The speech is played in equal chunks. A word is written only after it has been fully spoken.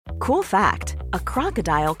Cool fact, a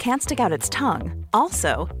crocodile can't stick out its tongue.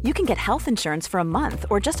 Also, you can get health insurance for a month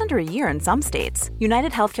or just under a year in some states.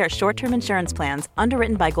 United Healthcare short-term insurance plans,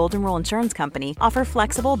 underwritten by Golden Rule Insurance Company, offer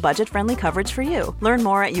flexible, budget-friendly coverage for you. Learn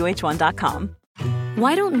more at uh1.com.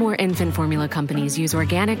 Why don't more infant formula companies use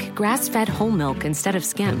organic, grass-fed whole milk instead of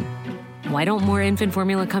skim? Why don't more infant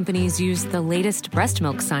formula companies use the latest breast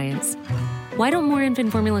milk science? Why don't more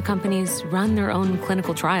infant formula companies run their own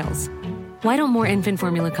clinical trials? Why don't more infant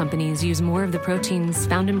formula companies use more of the proteins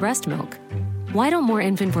found in breast milk? Why don't more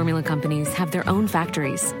infant formula companies have their own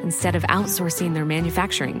factories instead of outsourcing their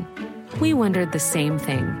manufacturing? We wondered the same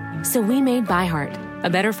thing. So we made ByHeart, a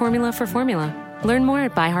better formula for formula. Learn more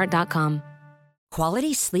at byheart.com.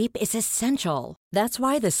 Quality sleep is essential. That's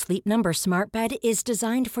why the Sleep Number Smart Bed is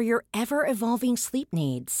designed for your ever-evolving sleep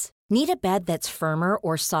needs. Need a bed that's firmer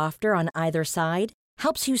or softer on either side?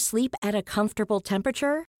 Helps you sleep at a comfortable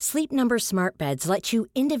temperature? Sleep Number Smart Beds let you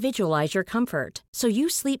individualize your comfort, so you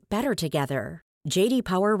sleep better together. J.D.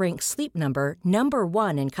 Power ranks Sleep Number number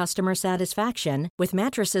 1 in customer satisfaction with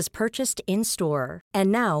mattresses purchased in-store.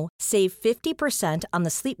 And now, save 50% on the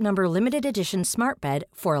Sleep Number Limited Edition Smart Bed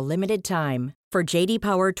for a limited time. For J.D.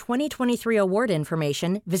 Power 2023 award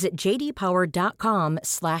information, visit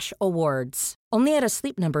jdpower.com/awards. Only at a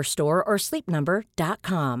Sleep Number store or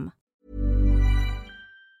sleepnumber.com.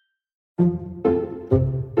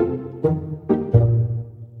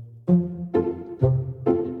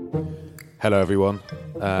 Hello, everyone.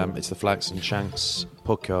 It's the Flax and Shanks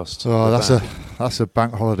podcast. Oh, that's a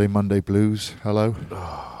bank holiday Monday blues. Hello.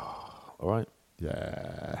 All right.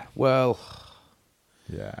 Yeah. Well,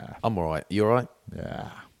 Yeah. I'm all right. You all right?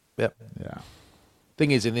 Yeah. Yep. Yeah.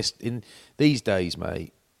 Thing is, in these days,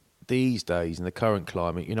 mate, these days in the current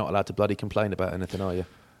climate, you're not allowed to bloody complain about anything, are you?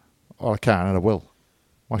 Oh, I can and I will.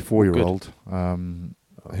 My 4-year-old,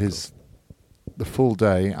 the full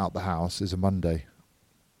day out the house is a Monday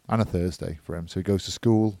and a Thursday for him. So he goes to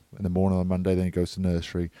school in the morning on a Monday, then he goes to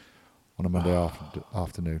nursery on a Monday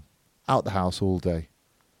afternoon. Out the house all day.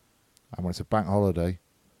 And when it's a bank holiday,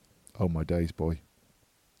 oh my days, boy.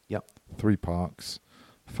 Yep. 3 parks,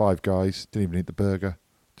 5 guys, didn't even eat the burger,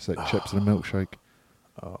 just ate chips and a milkshake.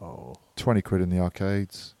 Oh. 20 quid in the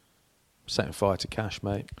arcades. Setting fire to cash,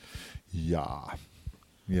 mate. Yeah.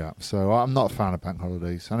 Yeah. So I'm not a fan of bank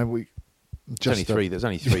holidays. I know There's only 3 this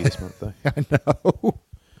month, though. I know.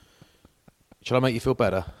 Shall I make you feel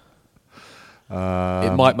better?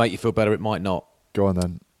 It might make you feel better, it might not. Go on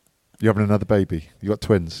then. You having another baby? You got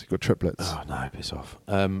twins? You got triplets? Oh, no, piss off.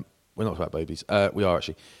 We're not about babies. We are,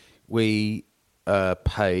 actually. We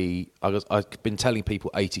pay... I've been telling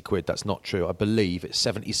people 80 quid. That's not true. I believe it's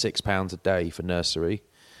 £76 a day for nursery.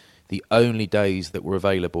 The only days that were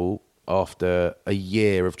available after a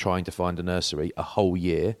year of trying to find a nursery, a whole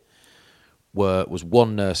year, was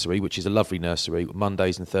one nursery, which is a lovely nursery,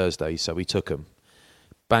 Mondays and Thursdays, so we took them.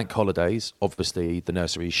 Bank holidays, obviously the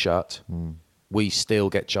nursery is shut. We still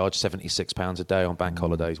get charged £76 a day on bank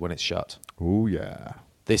holidays when it's shut. Oh, yeah.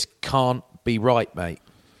 This can't be right, mate.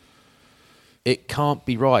 It can't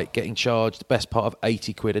be right getting charged the best part of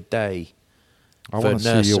 80 quid a day for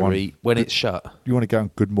nursery when it's shut. You want to get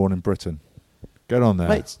on Good Morning Britain? Get on there.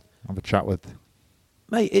 Mate, have a chat with...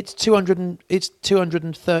 Mate, it's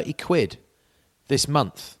 230 quid this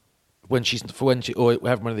month or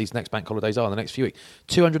however many of these next bank holidays are in the next few weeks.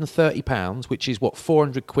 £230, which is what,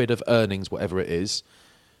 400 quid of earnings, whatever it is,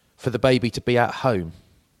 for the baby to be at home.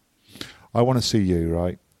 I want to see you,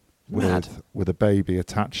 right, Mad. with a baby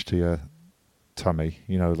attached to your tummy,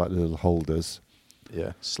 you know, like little holders.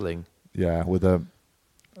 Yeah, sling. Yeah, with a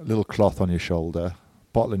little cloth on your shoulder,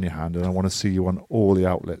 bottle in your hand, and I want to see you on all the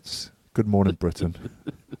outlets. Good Morning Britain.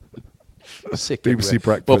 Sick BBC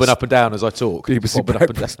Breakfast. Bobbing up and down as I talk. BBC Bobbing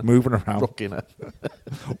Breakfast, up and down. moving around. Rocking her.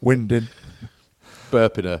 Winding.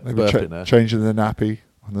 Burping her. Maybe changing the nappy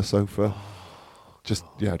on the sofa. Just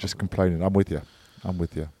complaining. I'm with you.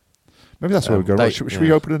 Maybe that's where we go. Should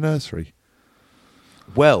we open a nursery?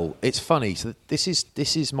 Well, it's funny. So this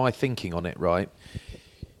is my thinking on it, right?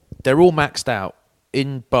 They're all maxed out.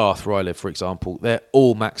 In Bath, where I live, for example, they're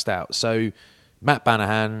all maxed out. So Matt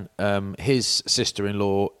Banahan, his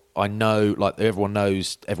sister-in-law, I know, like everyone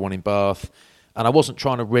knows, everyone in Bath. And I wasn't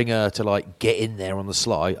trying to ring her to like get in there on the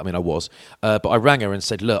sly. I mean, I was. But I rang her and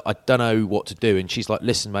said, look, I don't know what to do. And she's like,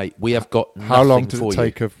 listen, mate, we have got nothing for you. How long did it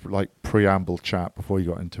take of like preamble chat before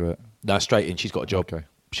you got into it? No, straight in. She's got a job. Okay.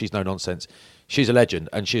 She's no nonsense. She's a legend.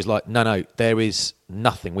 And she's like, no, there is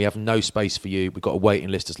nothing. We have no space for you. We've got a waiting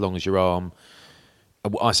list as long as your arm.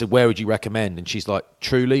 I said, where would you recommend? And she's like,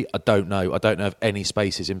 truly, I don't know. I don't know of any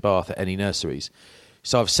spaces in Bath at any nurseries.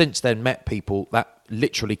 So I've since then met people that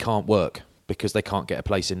literally can't work because they can't get a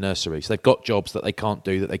place in nursery. So they've got jobs that they can't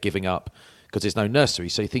do that they're giving up because there's no nursery.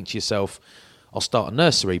 So you think to yourself, I'll start a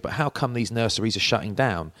nursery, but how come these nurseries are shutting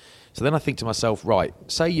down? So then I think to myself, right,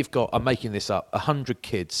 say you've got, I'm making this up, 100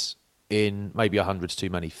 kids in, maybe 100's too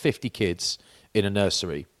many, 50 kids in a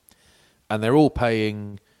nursery, and they're all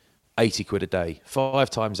paying 80 quid a day. 5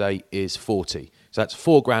 times 8 is 40. So that's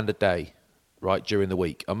 £4,000 a day, right, during the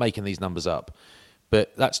week. I'm making these numbers up.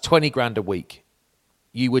 But that's 20 grand a week.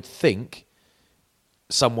 You would think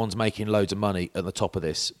someone's making loads of money at the top of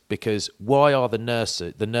this, because why are the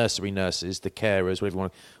nursery nurses, the carers, whatever you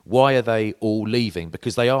want, why are they all leaving?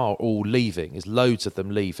 Because they are all leaving. There's loads of them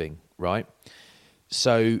leaving, right?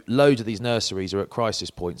 So loads of these nurseries are at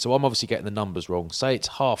crisis point. So I'm obviously getting the numbers wrong. Say it's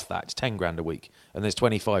half that, it's 10 grand a week, and there's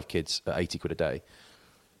 25 kids at 80 quid a day.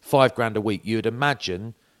 £5,000 a week. You'd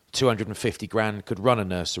imagine 250 grand could run a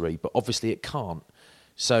nursery, but obviously it can't.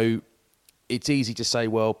 So it's easy to say,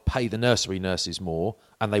 well, pay the nursery nurses more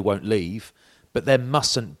and they won't leave, but there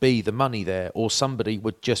mustn't be the money there, or somebody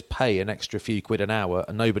would just pay an extra few quid an hour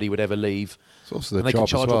and nobody would ever leave. It's also the and they job could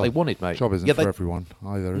charge as well. what they wanted, mate. Job isn't for everyone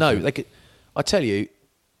either. No, is it? they could. I tell you,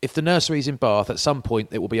 if the nursery's in Bath, at some point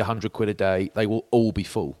it will be 100 quid a day. They will all be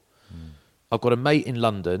full. I've got a mate in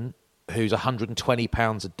London who's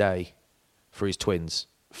 £120 a day for his twins.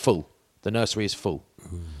 Full. The nursery is full.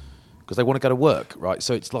 Because they want to go to work, right?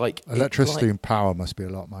 So it's like... Electricity and power must be a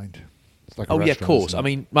lot, mind. It's like a yeah, of restaurant, course. isn't it? I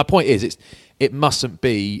mean, my point is, it mustn't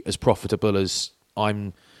be as profitable as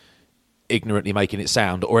I'm ignorantly making it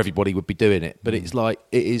sound, or everybody would be doing it. But it's like,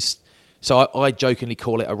 it is... So I jokingly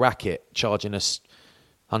call it a racket, charging us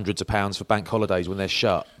hundreds of pounds for bank holidays when they're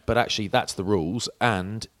shut. But actually, that's the rules.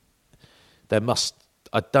 And there must...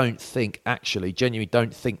 I don't think, actually, genuinely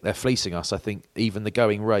don't think they're fleecing us. I think even the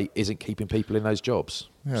going rate isn't keeping people in those jobs.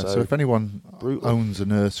 Yeah, so if anyone owns a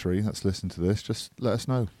nursery that's listening to this, just let us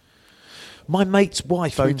know. My mate's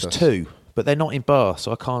wife Tweet owns us. 2, but they're not in Bath,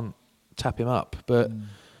 so I can't tap him up. But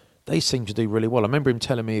they seem to do really well. I remember him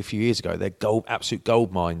telling me a few years ago they're absolute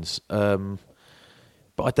gold mines. But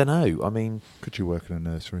I don't know. I mean... Could you work in a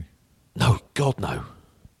nursery? No, God, no.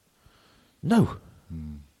 No.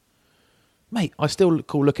 Mate, I still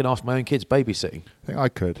call looking after my own kids babysitting. I think I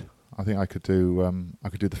could. I think I could do. I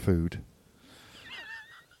could do the food,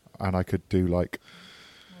 and I could do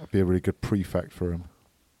be a really good prefect for him.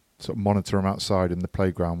 Sort of monitor him outside in the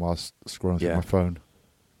playground whilst scrolling through my phone,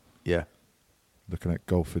 Yeah. looking at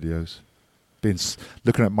golf videos,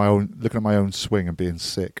 looking at my own swing and being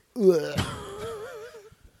sick because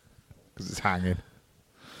it's hanging.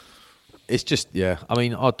 It's just, yeah. I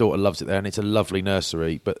mean, our daughter loves it there, and it's a lovely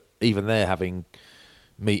nursery. But even they're having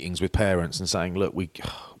meetings with parents and saying, look,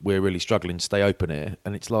 we're really struggling to stay open here.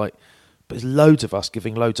 And it's like, but there's loads of us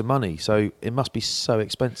giving loads of money. So it must be so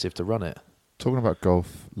expensive to run it. Talking about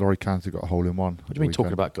golf, Laurie Canty got a hole-in-one. What do you mean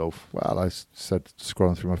talking about golf? Well, I said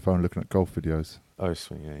scrolling through my phone looking at golf videos. Oh,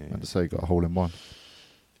 sweet, yeah. And to say he got a hole-in-one.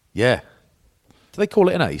 Yeah. Do they call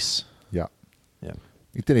it an ace? Yeah. Yeah.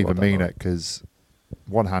 He didn't even Well done, mean Laurie. it because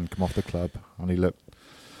one hand come off the club and he looked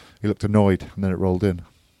annoyed, and then it rolled in.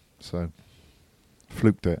 So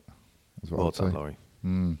fluked it. Is what Well I'd done, say. Laurie.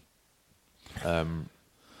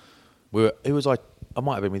 I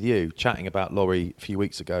might have been with you chatting about Laurie a few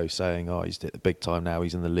weeks ago, saying, "Oh, he's at the big time now.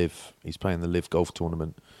 He's in the Live. He's playing the Live golf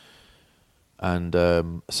tournament." And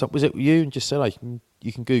so was it you? And just said,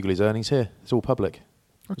 you can Google his earnings here. It's all public.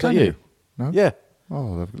 Oh, Is can that you? No? Yeah.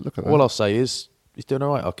 Oh, look at that. All I'll say is he's doing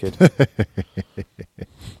all right, our kid.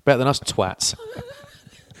 Better than us twats.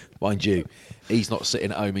 Mind you, he's not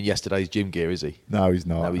sitting at home in yesterday's gym gear, is he? No, he's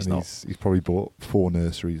not. No, he's And not. He's probably bought 4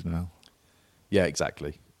 nurseries now. Yeah,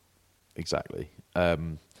 exactly. So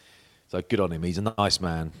good on him. He's a nice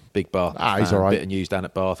man. Big Bath. He's fan. all right. Bit of news down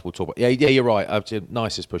at Bath. We'll talk about. Yeah, you're right.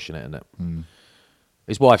 Nice is pushing it, isn't it?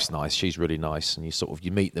 His wife's nice. She's really nice, and you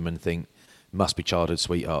meet them and think must be childhood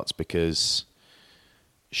sweethearts because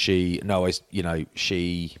before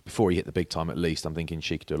he hit the big time, at least I'm thinking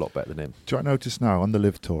she could do a lot better than him. Do you notice now on the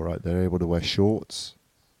Live Tour, right? They're able to wear shorts.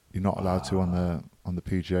 You're not allowed to on the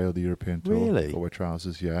PGA or the European Tour. Really? Or wear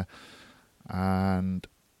trousers, yeah. And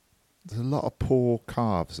there's a lot of poor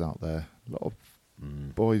calves out there. A lot of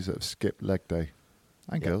boys that have skipped leg day,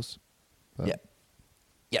 and girls. But Yep.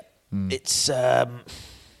 It's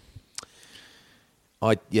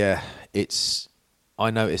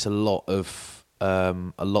I notice a lot of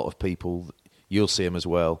people. You'll see them as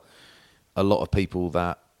well. A lot of people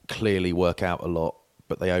that clearly work out a lot,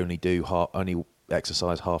 but they only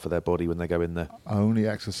exercise half of their body when they go in there. Only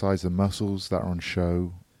exercise the muscles that are on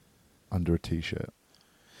show under a t-shirt.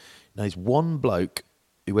 Now, there's one bloke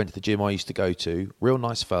who went to the gym I used to go to, real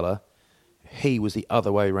nice fella. He was the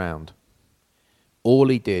other way round. All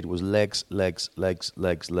he did was legs, legs, legs,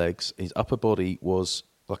 legs, legs. His upper body was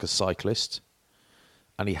like a cyclist,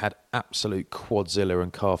 and he had absolute quadzilla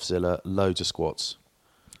and calfzilla, loads of squats.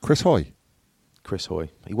 Chris Hoy. Chris Hoy.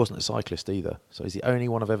 He wasn't a cyclist either, so he's the only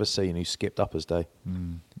one I've ever seen who skipped uppers day.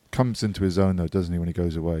 Comes into his own though, doesn't he, when he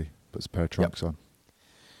goes away? Puts a pair of trunks on.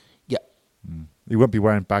 Yeah. He won't be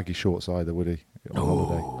wearing baggy shorts either, would he? On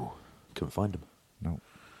holiday. Couldn't find him. No.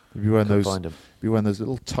 He'd be wearing Couldn't find him. Be wearing those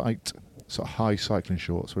little tight, sort of high cycling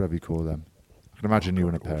shorts, whatever you call them. I can imagine you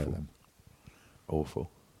in a pair of them. Awful.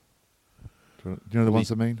 Do you know the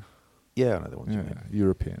ones I mean? Yeah, I know the ones you mean.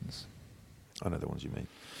 Europeans. I know the ones you mean.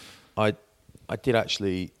 I did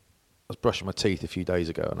actually. I was brushing my teeth a few days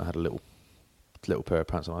ago, and I had a little pair of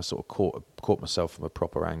pants, and I sort of caught myself from a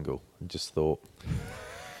proper angle, and just thought,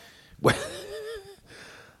 well,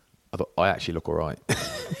 I thought I actually look all right.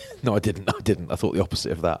 No, I didn't. I thought the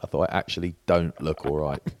opposite of that. I thought I actually don't look all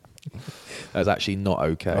right. That's actually not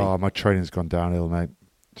okay. Oh, my training's gone downhill, mate.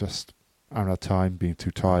 Just I haven't had time, being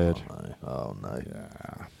too tired. Oh no.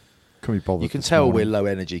 Yeah. Can we bother? You can tell we're low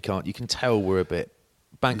energy, can't you? You can tell we're a bit.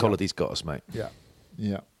 Bank holiday's got us, mate. Yeah.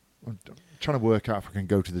 Yeah. I'm trying to work out if I can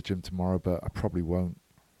go to the gym tomorrow, but I probably won't.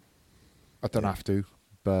 I don't have to,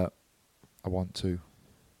 but I want to.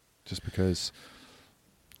 Just because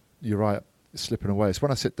you're right, it's slipping away. It's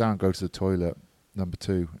when I sit down, go to the toilet, number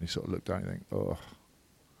 2, and you sort of look down and you think, oh.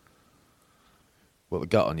 What, the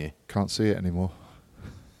gut on you? Can't see it anymore.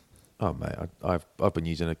 Oh, mate, I've been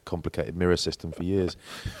using a complicated mirror system for years.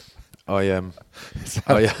 Is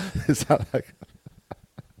that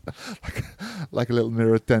like a little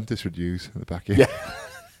mirror a dentist would use in the back of your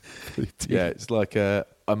yeah, it's like I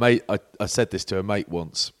said this to a mate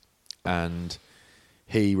once, and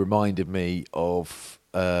he reminded me of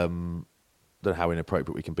don't know how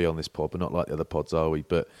inappropriate we can be on this pod, but not like the other pods, are we?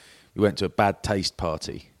 But we went to a bad taste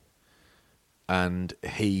party, and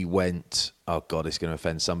he went, oh God, it's going to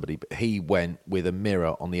offend somebody, but he went with a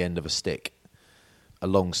mirror on the end of a stick, a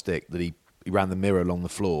long stick that he ran the mirror along the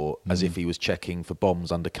floor as if he was checking for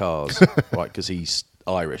bombs under cars, right? Because he's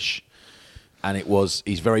Irish, and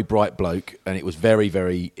he's very bright bloke, and it was very,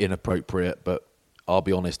 very inappropriate. But I'll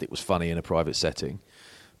be honest, it was funny in a private setting.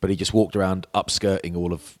 But he just walked around upskirting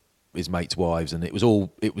all of his mates' wives, and it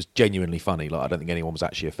was genuinely funny. Like I don't think anyone was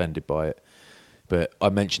actually offended by it. But I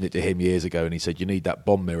mentioned it to him years ago, and he said, "You need that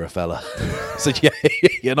bomb mirror, fella." I said, "Yeah,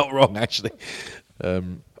 you're not wrong, actually."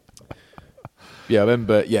 Yeah, I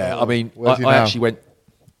remember. Yeah, I mean, I actually went.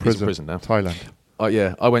 Prison now. Thailand.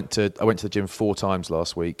 Yeah, I went to the gym 4 times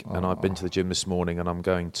last week, and I've been to the gym this morning, and I'm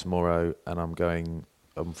going tomorrow, and I'm going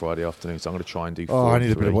on Friday afternoon. So I'm going to try and do. 4 I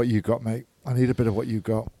need a bit of what you got, mate. I need a bit of what you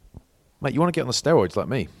got. Mate, you want to get on the steroids like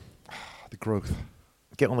me? The growth.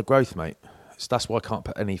 Get on the growth, mate. That's why I can't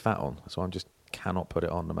put any fat on. So I just cannot put it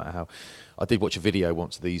on, no matter how. I did watch a video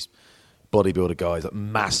once of these bodybuilder guys, like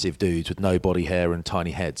massive dudes with no body hair and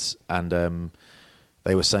tiny heads, and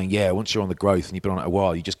they were saying, yeah, once you're on the growth and you've been on it a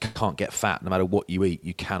while, you just can't get fat. No matter what you eat,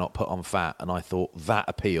 you cannot put on fat. And I thought, that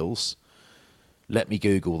appeals. Let me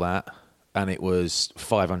Google that. And it was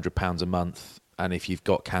 £500 a month. And if you've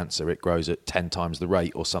got cancer, it grows at 10 times the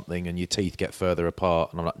rate or something, and your teeth get further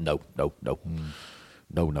apart. And I'm like, no. No.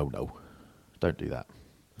 Don't do that.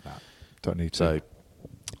 No, don't need to. So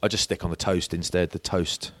I just stick on the toast instead. The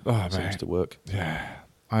toast seems to work. Yeah.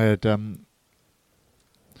 I had was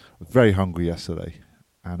very hungry yesterday,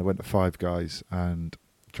 and I went to Five Guys, and do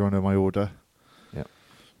you want to know my order? Yeah.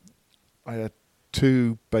 I had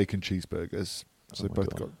 2 bacon cheeseburgers, so they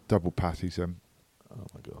both got double patties in. Oh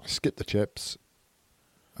my God. Skipped the chips,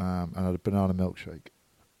 and I had a banana milkshake.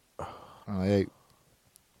 And I ate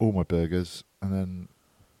all my burgers, and then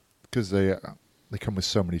because they come with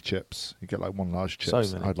so many chips, you get like 1 large chips.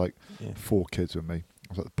 So many. I had like 4 kids with me. I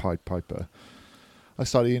was like the Pied Piper. I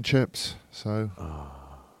started eating chips, so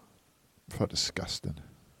felt disgusting.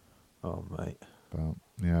 Oh mate. But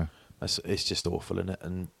yeah, it's just awful, isn't it?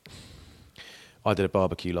 And I did a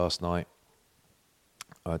barbecue last night.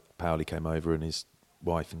 Powley came over and his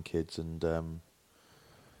wife and kids, and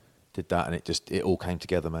did that, and it all came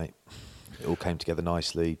together, mate. It all came together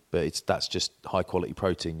nicely, but that's just high quality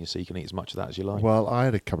protein, so you can eat as much of that as you like. Well, I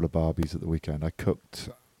had a couple of barbies at the weekend. I cooked.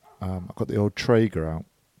 I got the old Traeger out.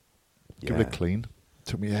 Give it a clean.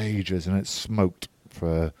 Took me ages, and it smoked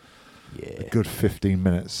for a good 15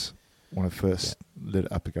 minutes when I first lit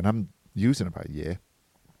it up again. I haven't used it in about a year.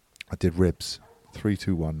 I did ribs,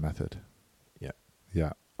 3-2-1 method.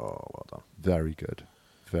 Yeah. Oh, well done. Very good.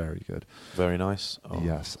 Very good. Very nice. Oh,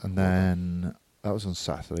 yes. And then that was on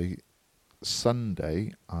Saturday.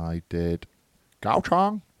 Sunday, I did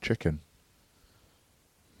gaochang chicken,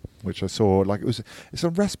 which I saw, it's a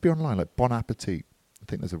recipe online, like Bon Appetit. I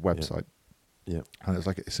think there's a website. Yeah. And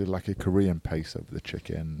it's like a Korean paste over the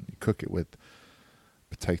chicken. You cook it with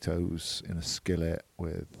potatoes in a skillet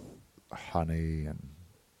with honey and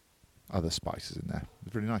other spices in there.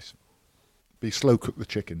 It's really nice. But you slow cook the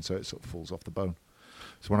chicken so it sort of falls off the bone.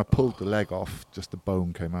 So when I pulled the leg off, just the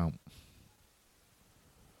bone came out.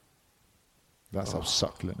 That's how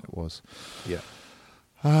succulent it was. Yeah.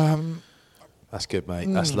 That's good, mate.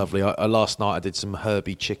 That's lovely. Last night I did some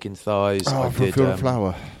herby chicken thighs. Oh, I from did Field and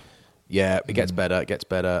Flour. Yeah, it gets better. It gets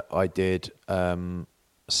better. I did some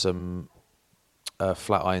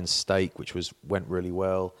flat iron steak, which went really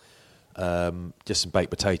well. Just some baked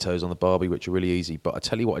potatoes on the barbie, which are really easy. But I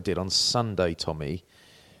tell you what I did on Sunday, Tommy.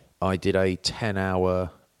 I did a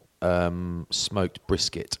 10-hour smoked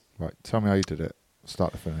brisket. Right, tell me how you did it,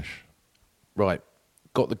 start to finish. Right,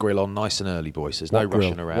 got the grill on nice and early, boys. There's What no grill?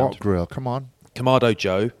 rushing around. What grill? Come on. Kamado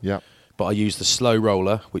Joe. Yeah. But I use the slow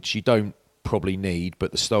roller, which you don't probably need,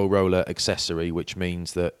 but the slow roller accessory, which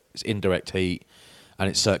means that it's indirect heat and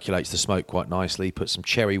it circulates the smoke quite nicely. Put some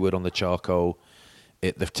cherry wood on the charcoal.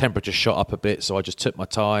 The temperature shot up a bit, so I just took my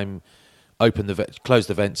time, closed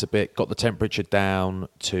the vents a bit, got the temperature down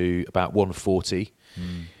to about 140,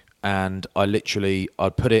 and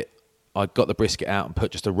I got the brisket out and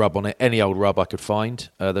put just a rub on it, any old rub I could find.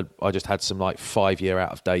 I just had some like 5-year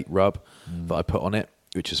out of date rub that I put on it,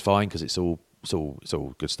 which is fine because it's all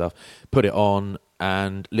good stuff. Put it on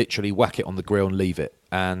and literally whack it on the grill and leave it.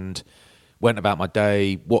 And went about my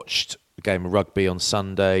day, watched the game of rugby on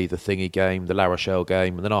Sunday, the thingy game, the La Rochelle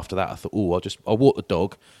game, and then after that I thought, I'll walk the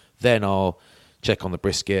dog, then I'll check on the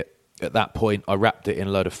brisket. At that point, I wrapped it in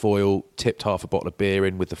a load of foil, tipped half a bottle of beer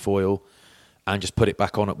in with the foil, and just put it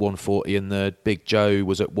back on at 140, and the Big Joe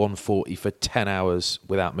was at 140 for 10 hours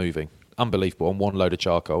without moving. Unbelievable, on one load of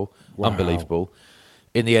charcoal. Wow. Unbelievable.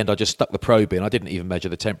 In the end, I just stuck the probe in. I didn't even measure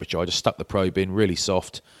the temperature. I just stuck the probe in really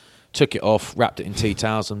soft, took it off, wrapped it in tea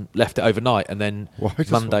towels, and left it overnight. And then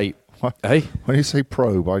Monday... Hey? When you say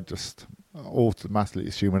probe, I just automatically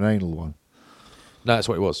assume an anal one. No, that's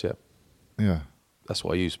what it was, yeah. Yeah. That's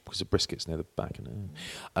what I use because the brisket's near the back.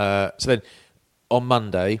 So then on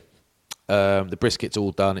Monday... the brisket's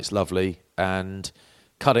all done, it's lovely, and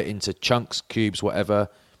cut it into chunks, cubes, whatever,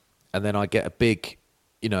 and then I get a big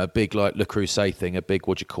like Le Creuset thing, a big,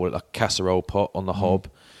 like casserole pot on the hob,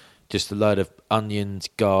 just a load of onions,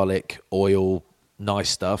 garlic, oil, nice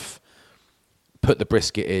stuff, put the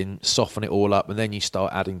brisket in, soften it all up, and then you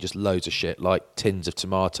start adding just loads of shit, like tins of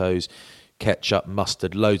tomatoes, ketchup,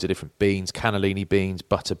 mustard, loads of different beans, cannellini beans,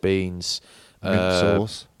 butter beans, mint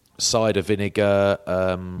sauce. Cider vinegar.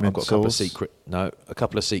 I've got a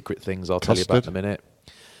couple of secret things I'll tell you about in a minute.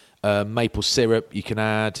 Maple syrup you can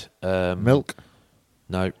add. Milk?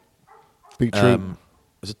 No. Beetroot?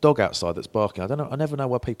 There's a dog outside that's barking. I don't know. I never know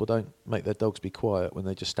why people don't make their dogs be quiet when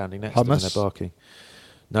they're just standing next to them when they're barking.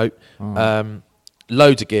 No. Oh.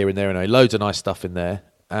 Loads of gear in there anyway. Loads of nice stuff in there,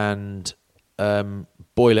 and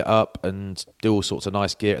boil it up and do all sorts of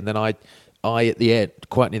nice gear. And then I at the end,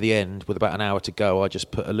 quite near the end, with about an hour to go, I just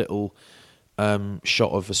put a little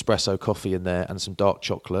shot of espresso coffee in there and some dark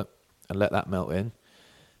chocolate and let that melt in.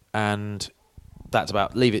 And that's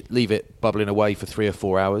about, leave it bubbling away for 3 or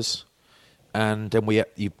 4 hours. And then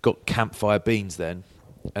you've got campfire beans then.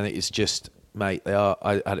 And it is just, mate,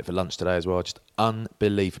 I had it for lunch today as well, just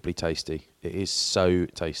unbelievably tasty. It is so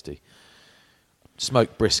tasty.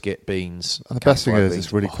 Smoked brisket, beans. And the best thing is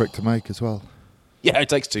it's really quick to make as well. Yeah, it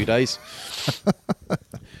takes 2 days.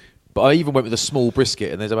 But I even went with a small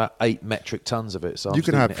brisket, and there's about 8 metric tons of it, so I'm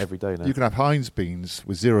eating it every day now. You can have Heinz beans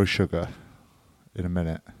with 0 sugar in a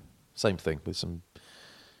minute. Same thing with some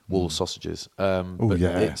wall sausages. Oh,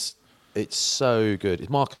 yeah. It's so good.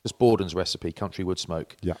 It's Marcus Borden's recipe, Country Wood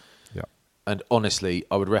Smoke. Yeah, yeah. And honestly,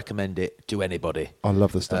 I would recommend it to anybody. I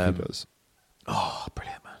love the stuff he does. Oh,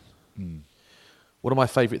 brilliant, man. One of my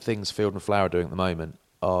favourite things Field and Flour are doing at the moment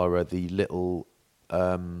are the little...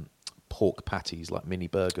 pork patties, like mini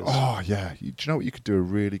burgers. Oh, yeah. Do you know what? You could do a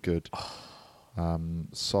really good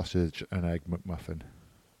sausage and egg McMuffin.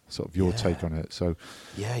 Sort of your take on it. So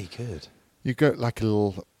yeah, you could. You go like a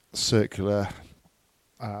little circular,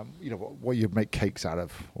 what you make cakes out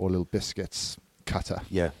of, or little biscuits cutter.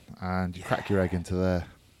 Yeah. And you crack your egg into there.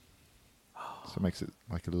 So it makes it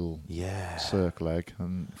like a little circle egg,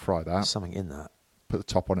 and fry that. Something in that. Put the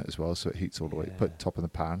top on it as well, so it heats all the way. Put the top in the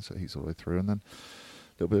pan, so it heats all the way through, and then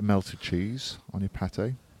a little bit of melted cheese on your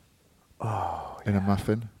pate. Oh, in a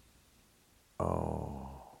muffin. Oh.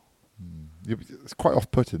 It's quite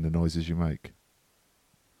off-putting, the noises you make.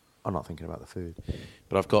 I'm not thinking about the food,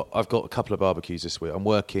 but I've got a couple of barbecues this week. I'm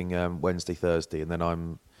working Wednesday, Thursday, and then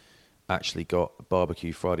I'm actually got a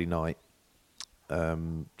barbecue Friday night.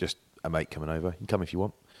 Just a mate coming over. You can come if you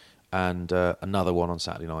want. And another one on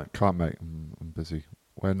Saturday night. Can't, mate. I'm busy.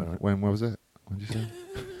 When was it? When did you say?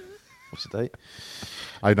 What's the date?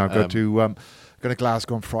 I know. I'm going to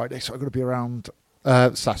Glasgow on Friday, so I'm going to be around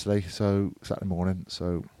Saturday. So Saturday morning.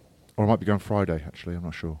 So, or I might be going Friday. Actually, I'm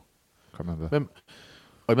not sure. Can't remember.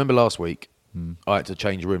 I remember last week. I had to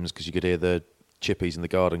change rooms because you could hear the chippies in the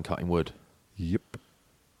garden cutting wood. Yep.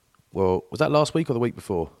 Well, was that last week or the week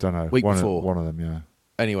before? Don't know. Week before. One of them, yeah.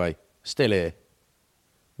 Anyway, still here.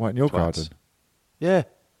 What, in your Twats. garden? Yeah.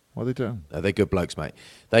 What are they doing? They're good blokes, mate.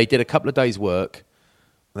 They did a couple of days' work.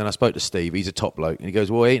 And then I spoke to Steve. He's a top bloke. And he goes,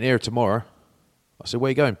 well, he ain't here tomorrow. I said, where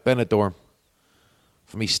you going? Benidorm.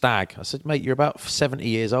 For me, stag. I said, mate, you're about 70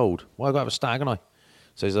 years old. Why have I got to have a stag, haven't I?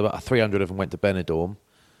 So there's about 300 of them went to Benidorm.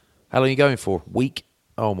 How long are you going for? Week?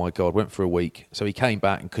 Oh, my God. Went for a week. So he came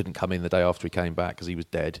back and couldn't come in the day after he came back because he was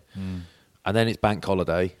dead. And then it's bank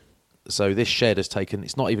holiday. So this shed has taken,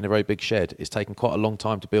 it's not even a very big shed. It's taken quite a long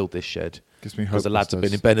time to build this shed. Gives me hope. Because the lads have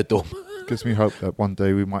been in Benidorm. Gives me hope that one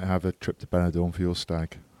day we might have a trip to Benidorm for your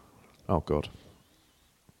stag. Oh, God.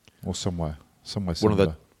 Or somewhere One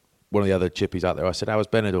similar. of the other chippies out there, I said, how was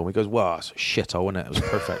Benidorm? He goes, wow, it's a shithole, isn't it? It was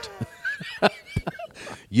perfect.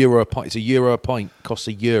 Euro a pint. It's €1 a pint. Costs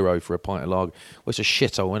 €1 for a pint of lager. Well, it's a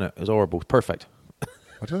shithole, isn't it? It was horrible. It's perfect.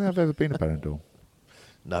 I don't think I've ever been to Benidorm.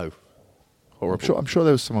 No. Horrible. I'm sure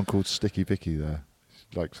there was someone called Sticky Vicky there.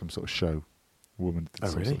 Like some sort of show. A woman did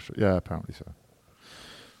some really? sort of show. Yeah, apparently so.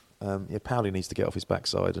 Yeah, Powley needs to get off his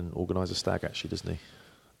backside and organise a stag, actually, doesn't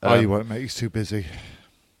he? You won't, mate. He's too busy.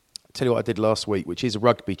 Tell you what I did last week, which is a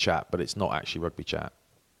rugby chat, but it's not actually rugby chat.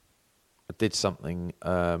 I did something,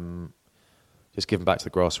 just giving back to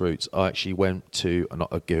the grassroots. I actually went to,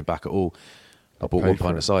 not giving back at all. I bought one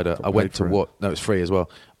pint of cider. I went to what? No, it's free as well.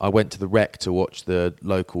 I went to the Rec to watch the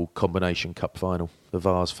local combination cup final, the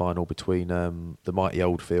Vars final between the mighty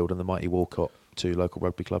Oldfield and the mighty Walcott, two local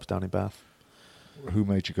rugby clubs down in Bath. Who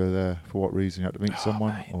made you go there? For what reason? You had to meet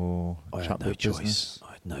someone Mate, or I chat had no with choice. business?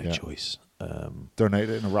 I had no choice. Donate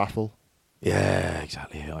it in a raffle. Yeah,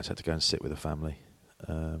 exactly. I just had to go and sit with a family.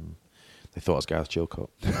 They thought I was Gareth Chilcott.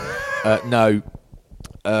 No,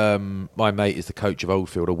 my mate is the coach of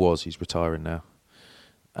Oldfield, or was. He's retiring now.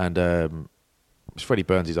 And it's Freddie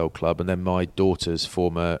Burns' old club. And then my daughter's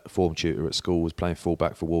former form tutor at school was playing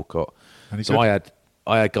fullback for Walcott. So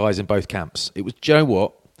I had guys in both camps. It was, do you know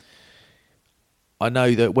what? I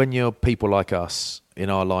know that when you're people like us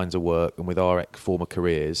in our lines of work and with our former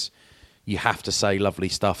careers, you have to say lovely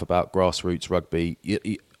stuff about grassroots rugby.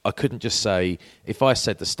 I couldn't just say, if I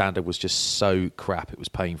said the standard was just so crap, it was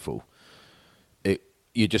painful,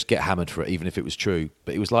 you just get hammered for it, even if it was true.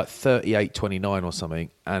 But it was like 38-29 or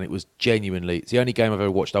something, and it was genuinely, it's the only game I've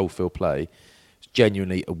ever watched Oldfield play. It's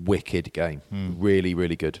genuinely a wicked game. Really,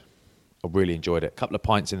 really good. I really enjoyed it. A couple of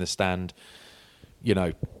pints in the stand,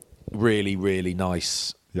 really, really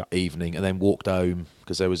nice evening, and then walked home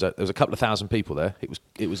because there was a couple of thousand people there.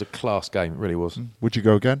 It was a class game. It really was. Would you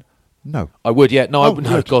go again? No. I would. Yeah. No. Oh,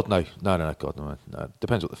 No. God no. No. God no.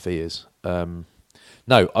 Depends what the fee is.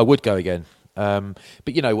 No, I would go again.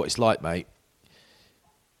 But you know what it's like, mate.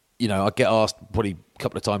 I get asked probably a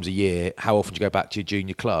couple of times a year, how often do you go back to your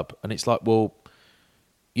junior club? And it's like, well,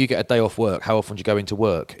 you get a day off work. How often do you go into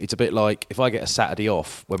work? It's a bit like if I get a Saturday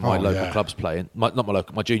off when my local club's playing, not my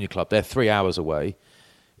local, my junior club, they're 3 hours away.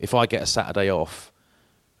 If I get a Saturday off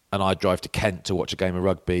and I drive to Kent to watch a game of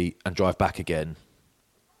rugby and drive back again,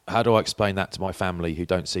 how do I explain that to my family who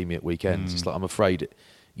don't see me at weekends? It's like, I'm afraid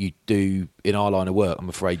you do, in our line of work, I'm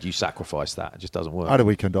afraid you sacrifice that. It just doesn't work. I had a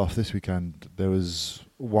weekend off this weekend. There was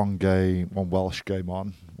one Welsh game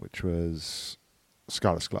on, which was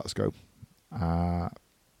Scarlets Glasgow.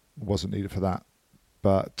 Wasn't needed for that,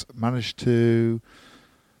 but managed to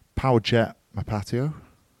power jet my patio.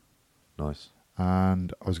 Nice.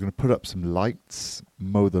 And I was going to put up some lights,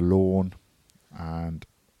 mow the lawn, and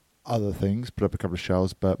other things, put up a couple of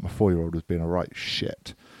shelves, but my 4-year-old was being a right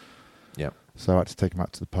shit. Yeah. So I had to take him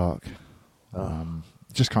out to the park.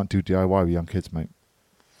 Just can't do DIY with young kids, mate.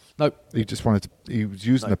 Nope. He was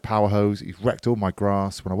using the power hose. He wrecked all my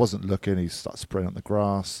grass. When I wasn't looking, he started spraying on the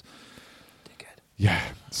grass. Dickhead. Yeah,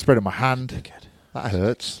 sprayed on my hand. Dickhead. That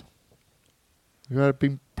hurts. Have you ever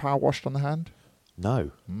been power washed on the hand?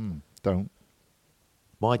 No. Don't.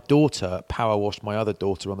 My daughter power washed my other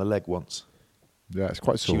daughter on the leg once. Yeah, it's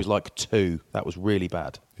quite sore. She was like 2. That was really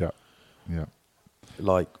bad. Yeah.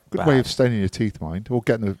 Like, Good bad. way of staining your teeth, mind. Or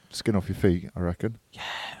getting the skin off your feet, I reckon. Yeah,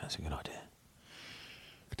 that's a good idea.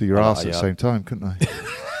 Could do your arse at the same time, couldn't I?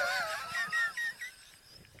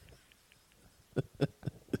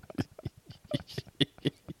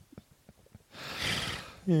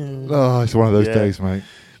 Oh, it's one of those days, mate.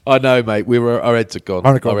 I know, mate. Our heads are gone.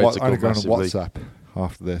 I'm going Our to heads go are on gone massively. WhatsApp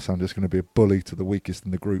after this. I'm just going to be a bully to the weakest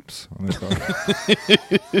in the groups. I'm going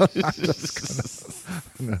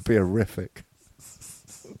to be horrific.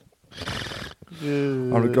 I'm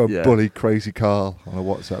going to go bully Crazy Carl on a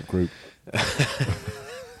WhatsApp group. I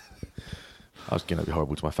was going to be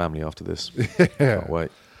horrible to my family after this. Yeah. Can't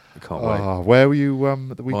wait. I can't wait. Oh, where were you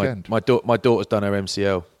at the weekend? My daughter's done her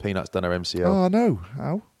MCL. Peanut's done her MCL. Oh, no.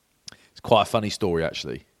 How? It's quite a funny story,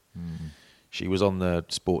 actually. She was on the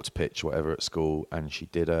sports pitch, whatever, at school, and she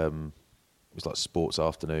did, it was like sports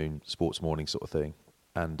afternoon, sports morning sort of thing.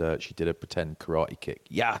 And she did a pretend karate kick,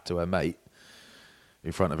 to her mate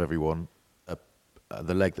in front of everyone.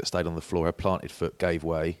 The leg that stayed on the floor, her planted foot gave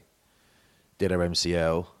way, did her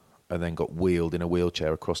MCL, and then got wheeled in a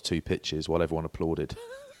wheelchair across 2 pitches while everyone applauded.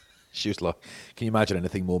 She was like, can you imagine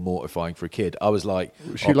anything more mortifying for a kid? I was like...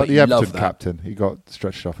 Was she like the Everton captain? He got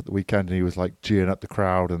stretched off at the weekend and he was like geeing up the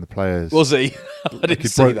crowd and the players. Was he? I didn't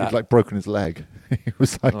see that. He'd like broken his leg. He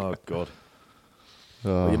was like... Oh, God.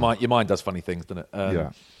 Well, your mind does funny things, doesn't it?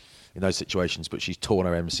 Yeah. In those situations, but she's torn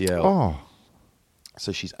her MCL. Oh.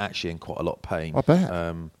 So she's actually in quite a lot of pain. I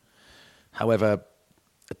bet. However,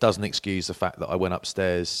 it doesn't excuse the fact that I went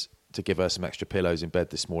upstairs to give her some extra pillows in bed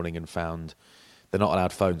this morning and found they're not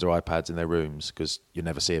allowed phones or iPads in their rooms because you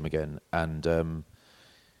never see them again. And found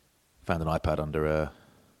an iPad under her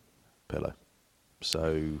pillow.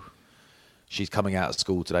 So she's coming out of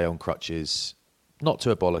school today on crutches, not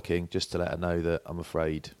to a bollocking, just to let her know that I'm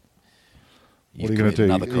afraid you've committed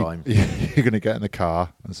another crime. You're going to get in the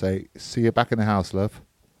car and say, see you back in the house, love.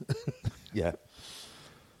 Yeah.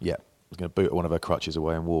 I was going to boot one of her crutches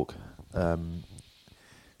away and walk.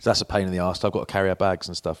 So that's a pain in the arse. I've got to carry her bags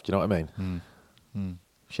and stuff. Do you know what I mean?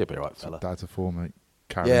 She'll be all right, fella. Dad's a four, mate.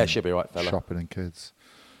 She'll be all right, fella. Shopping and kids.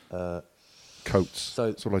 Coats. So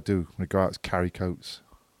that's all I do when I go out is carry coats.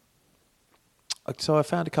 So I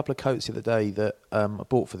found a couple of coats the other day that I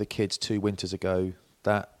bought for the kids 2 winters ago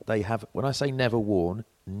that they have, when I say never worn.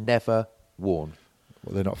 Well,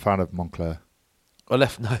 they're not a fan of Moncler. No,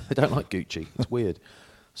 they don't like Gucci. It's weird.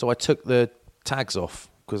 So I took the tags off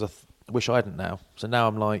because I wish I hadn't now. So now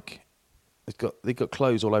I'm like, they've got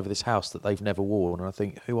clothes all over this house that they've never worn, and I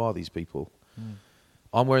think, who are these people?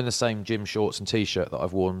 I'm wearing the same gym shorts and T-shirt that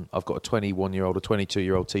I've worn. I've got a 21-year-old, a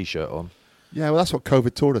 22-year-old T-shirt on. Yeah, well, that's what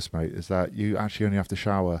COVID taught us, mate, is that you actually only have to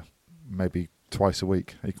shower maybe twice a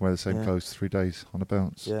week. You can wear the same clothes 3 days on a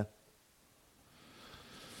bounce. Yeah.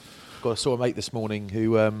 Saw a mate this morning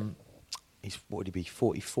who, he's, what would he be,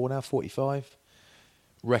 44 now, 45?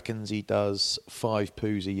 Reckons he does 5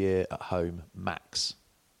 poos a year at home, max.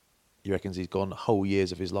 He reckons he's gone whole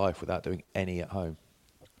years of his life without doing any at home.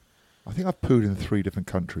 I think I've pooed in 3 different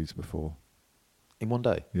countries before. In one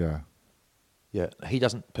day? Yeah. Yeah, he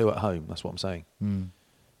doesn't poo at home, that's what I'm saying.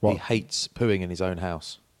 What? He hates pooing in his own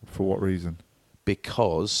house. For what reason?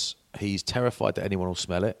 Because he's terrified that anyone will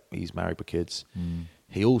smell it. He's married with kids.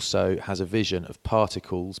 He also has a vision of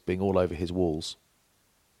particles being all over his walls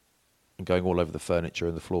and going all over the furniture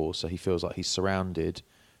and the floor. So he feels like he's surrounded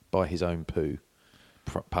by his own poo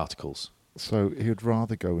particles. So he would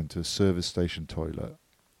rather go into a service station toilet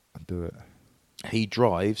and do it. He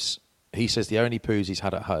drives. He says the only poos he's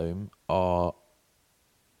had at home are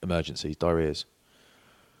emergencies, diarrheas.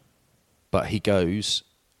 But he goes.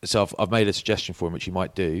 So I've made a suggestion for him, which he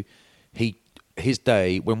might do. His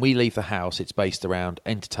day, when we leave the house, it's based around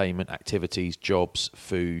entertainment, activities, jobs,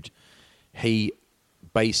 food. He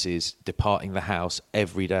bases departing the house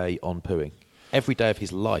every day on pooing. Every day of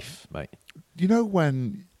his life, mate. You know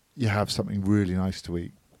when you have something really nice to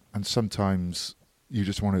eat and sometimes you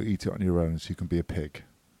just want to eat it on your own so you can be a pig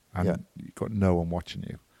and you've got no one watching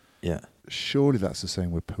you? Yeah. Surely that's the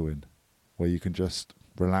same with pooing, where you can just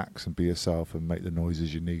relax and be yourself and make the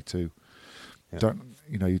noises you need to. Yeah.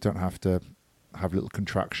 You don't have to have little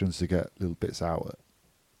contractions to get little bits out.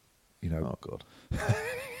 Oh God!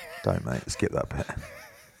 Don't, mate. Skip that bit.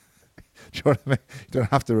 Do you know what I mean? You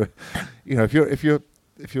don't have to.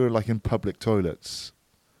 If you're like in public toilets,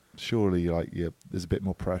 surely there's a bit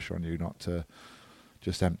more pressure on you not to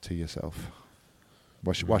just empty yourself.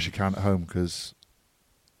 Why you can't at home? Because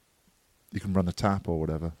you can run the tap or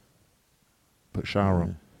whatever. Put a shower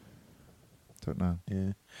on. Don't know.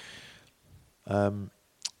 Yeah.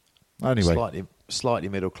 Anyway, slightly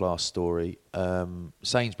middle class story.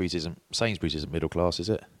 Sainsbury's isn't middle class, is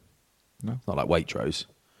it? No. It's not like Waitrose.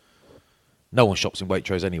 No one shops in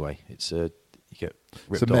Waitrose anyway. It's you get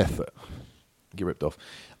ripped it's a off. myth. But you get ripped off.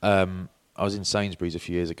 I was in Sainsbury's a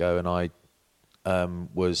few years ago, and I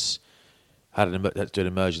was had to do an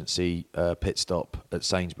emergency pit stop at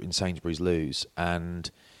Sainsbury's Lewes,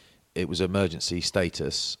 and it was emergency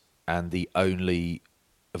status, and the only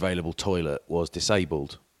available toilet was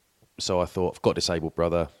disabled. So I thought, I've got disabled,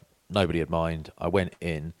 brother. Nobody would mind. I went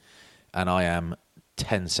in, and I am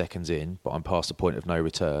 10 seconds in, but I'm past the point of no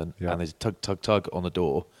return, and there's a tug on the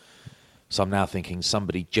door. So I'm now thinking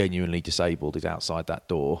somebody genuinely disabled is outside that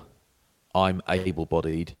door. I'm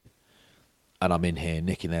able-bodied, and I'm in here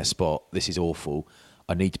nicking their spot. This is awful.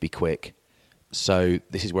 I need to be quick. So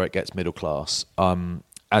this is where it gets middle class.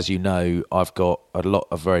 As you know, I've got a lot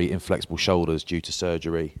of very inflexible shoulders due to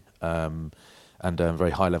surgery and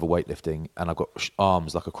very high-level weightlifting, and I've got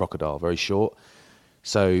arms like a crocodile, very short.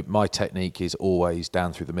 So my technique is always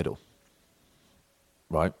down through the middle,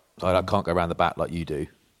 right? So I can't go around the back like you do.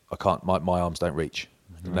 I can't. My arms don't reach.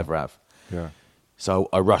 They never have. Yeah. So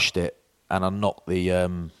I rushed it, and I knocked the.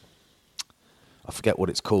 I forget what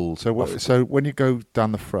it's called. So when you go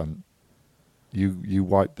down the front, you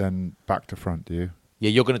wipe then back to front, do you? Yeah,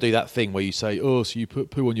 you're going to do that thing where you say, "Oh, so you put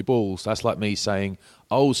poo on your balls." That's like me saying,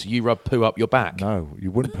 "Oh, so you rub poo up your back." No,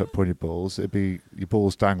 you wouldn't put poo on your balls. It'd be your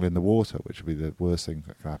balls dangling in the water, which would be the worst thing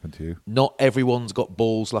that can happen to you. Not everyone's got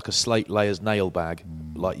balls like a slate layer's nail bag,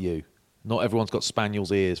 like you. Not everyone's got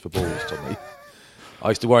spaniel's ears for balls, Tommy. I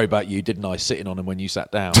used to worry about you, didn't I, sitting on them when you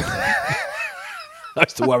sat down? I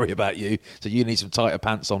used to worry about you. So you need some tighter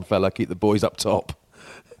pants on, fella. Keep the boys up top.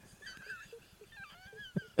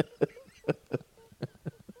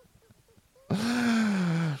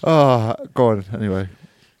 Go on, anyway.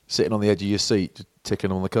 Sitting on the edge of your seat, just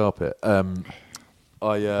ticking on the carpet. God,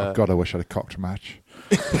 I wish I had a cocked match.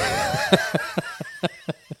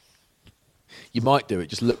 You might do it,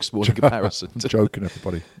 just looks small in comparison. I'm joking,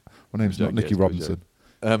 everybody. My name's not Nicky Robinson.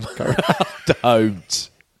 Don't.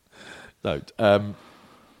 I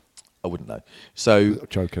wouldn't know. So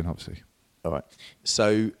joking, obviously. All right.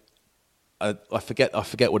 So I forget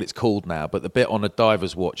what it's called now, but the bit on a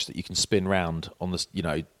diver's watch that you can spin round on the,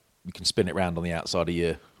 you can spin it round on the outside of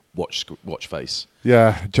your watch face.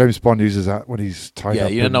 Yeah, James Bond uses that when he's tied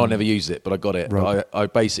up. Yeah, no one ever uses it, but I got it. I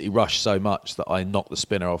basically rushed so much that I knocked the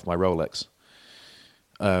spinner off my Rolex.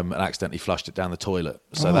 And accidentally flushed it down the toilet.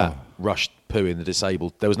 So that rushed poo in the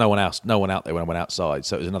disabled. There was no one out there when I went outside.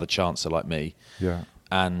 So it was another chancer like me. Yeah.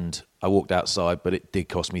 And I walked outside, but it did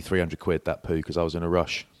cost me 300 quid, that poo, because I was in a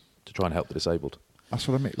rush to try and help the disabled. That's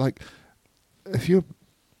what I mean. Like, if you're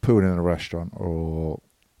pooing in a restaurant or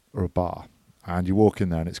a bar and you walk in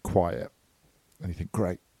there and it's quiet and you think,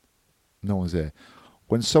 great, no one's there.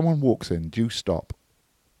 When someone walks in, do you stop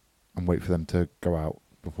and wait for them to go out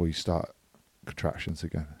before you start contractions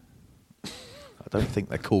again? I don't think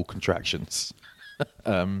they're called contractions.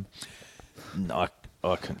 No,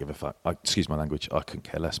 I couldn't give a fuck. Excuse my language. I couldn't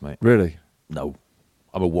care less, mate. Really? No.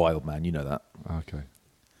 I'm a wild man. You know that. Okay.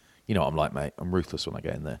 You know what I'm like, mate. I'm ruthless when I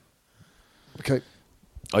get in there. Okay.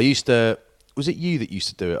 Was it you that used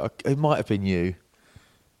to do it? It might have been you.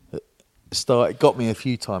 It got me a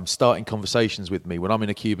few times, starting conversations with me when I'm in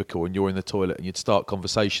a cubicle and you're in the toilet, and you'd start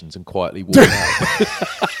conversations and quietly walk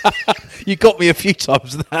out. You got me a few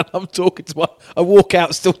times that I'm talking to I walk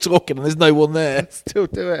out still talking and there's no one there. Still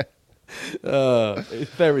do it.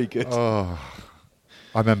 It's very good. I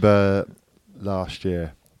remember last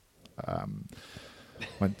year,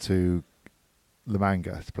 went to La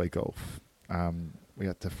Manga to play golf. We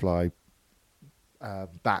had to fly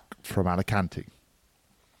back from Alicante.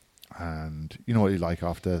 And you know what you like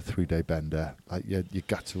after a 3-day bender? Like your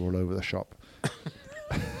guts are all over the shop.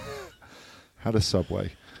 Had a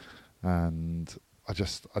Subway, and I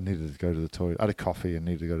needed to go to the toilet. I had a coffee and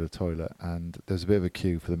needed to go to the toilet, and there was a bit of a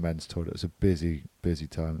queue for the men's toilet. It was a busy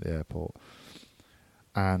time at the airport.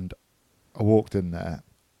 And I walked in there,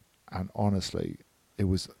 and honestly, it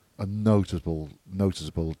was a noticeable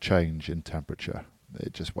change in temperature.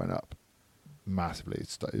 It just went up massively.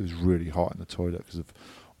 It was really hot in the toilet because of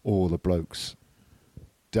all the blokes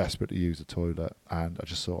desperate to use the toilet, and I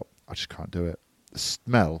just thought, I just can't do it. The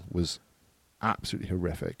smell was absolutely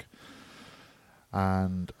horrific,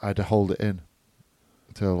 and I had to hold it in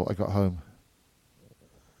until I got home.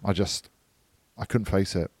 I couldn't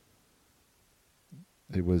face it.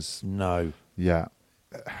 It was... No. Yeah.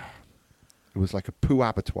 It was like a poo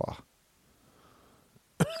abattoir.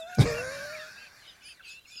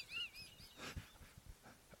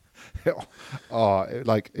 It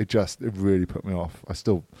really put me off. I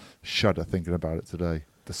still shudder thinking about it today.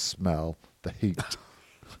 The smell, the heat.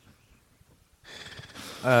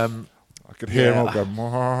 I could hear him all go.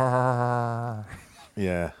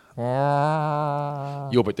 Yeah.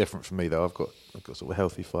 You're a bit different from me though. I've got sort of a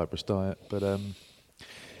healthy fibrous diet, but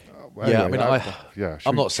Yeah, I mean, I'm not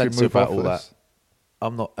should we sensitive move about off all this? that.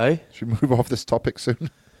 I'm not, eh? Should we move off this topic soon?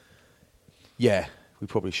 Yeah, we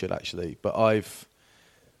probably should actually. But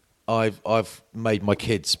I've made my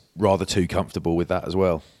kids rather too comfortable with that as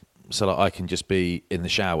well. So that I can just be in the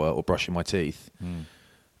shower or brushing my teeth, and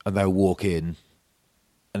they'll walk in,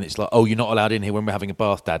 and it's like, "Oh, you're not allowed in here when we're having a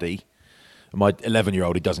bath, Daddy." And my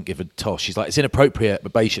 11-year-old, who doesn't give a toss, she's like, "It's inappropriate,"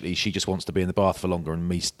 but basically, she just wants to be in the bath for longer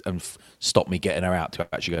and stop me getting her out to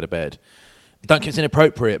actually go to bed. Don't think it's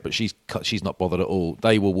inappropriate, but she's not bothered at all.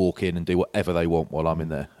 They will walk in and do whatever they want while I'm in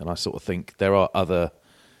there, and I sort of think there are other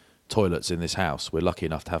toilets in this house. We're lucky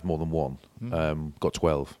enough to have more than one. Got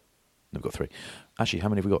 12. No, we've got 3. Actually, how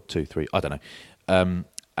many have we got? 2, 3? I don't know.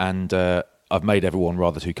 And I've made everyone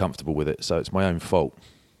rather too comfortable with it, so it's my own fault.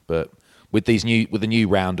 But with the new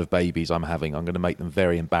round of babies I'm having, I'm going to make them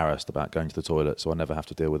very embarrassed about going to the toilet, so I never have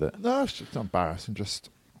to deal with it. No, it's just not embarrassing. Just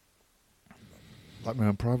like my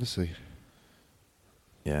own privacy.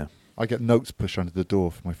 Yeah. I get notes pushed under the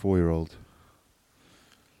door for my 4-year-old.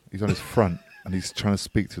 He's on his front, and he's trying to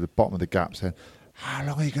speak through the bottom of the gap, saying, "How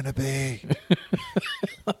long are you going to be?"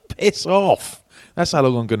 Piss off. That's how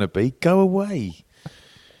long I'm going to be. Go away.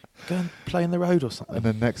 Go and play in the road or something. And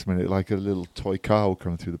then next minute, like a little toy car will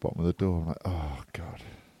come through the bottom of the door. I'm like, oh, God.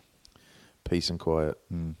 Peace and quiet.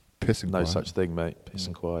 Piss and no quiet. such thing, mate. Peace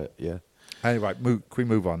and quiet, yeah. Anyway, can we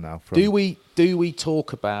move on now? Do we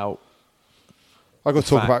talk about... I got to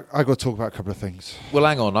talk about a couple of things. Well,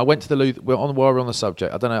 hang on. I went to the while we're on the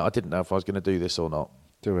subject. I don't know. I didn't know if I was going to do this or not.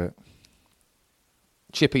 Do it.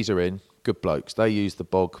 Chippies are in. Good blokes. They use the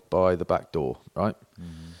bog by the back door, right?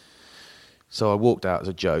 Mm-hmm. So I walked out as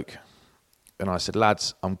a joke, and I said,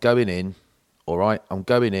 "Lads, I'm going in. All right, I'm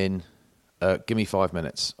going in. Give me 5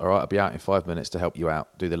 minutes. All right, I'll be out in 5 minutes to help you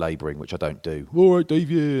out, do the labouring, which I don't do." "All right,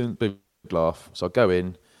 Dave, yeah." And big laugh. So I go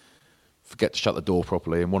in, forget to shut the door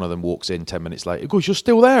properly, and one of them walks in 10 minutes later. "Of course, you're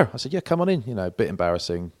still there." I said, "Yeah, come on in." You know, a bit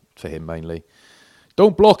embarrassing for him mainly.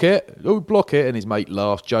 "Don't block it. Don't block it." And his mate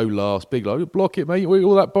laughs. Joe laughs. Big laugh. "Don't block it, mate.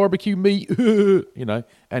 All that barbecue meat." You know.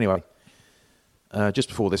 Anyway, just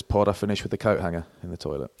before this pod, I finished with the coat hanger in the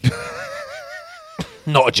toilet.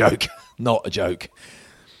 Not a joke. Not a joke.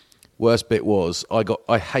 Worst bit was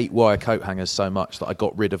I hate wire coat hangers so much that I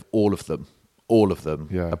got rid of all of them,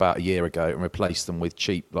 about a year ago, and replaced them with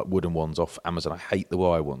cheap like wooden ones off Amazon. I hate the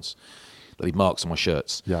wire ones. They leave marks on my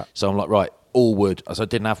shirts. Yeah. So I'm like, right, all wood. So I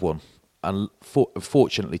didn't have one. And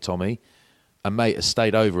fortunately, Tommy, a mate has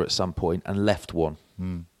stayed over at some point and left one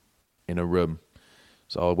in a room.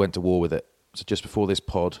 So I went to war with it. So just before this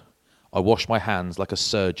pod, I washed my hands like a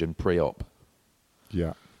surgeon pre-op.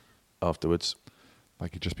 Yeah. Afterwards.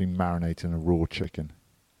 Like you'd just been marinating a raw chicken.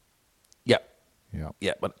 Yep. Yeah.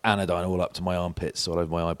 Yeah, but anodyne all up to my armpits, all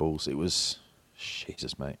over my eyeballs. It was...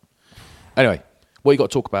 Jesus, mate. Anyway, what you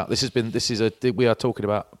got to talk about? We are talking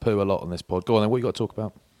about poo a lot on this pod. Go on then, what you got to talk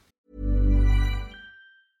about?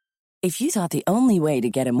 If you thought the only way to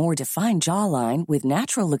get a more defined jawline with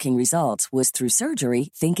natural-looking results was through surgery,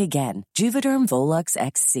 think again. Juvederm Volux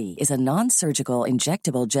XC is a non-surgical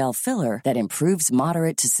injectable gel filler that improves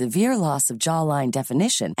moderate to severe loss of jawline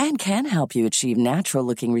definition and can help you achieve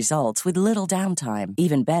natural-looking results with little downtime.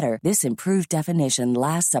 Even better, this improved definition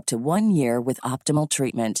lasts up to 1 year with optimal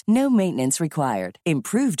treatment. No maintenance required.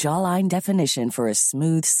 Improve jawline definition for a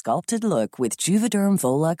smooth, sculpted look with Juvederm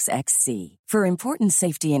Volux XC. For important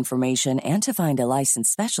safety information and to find a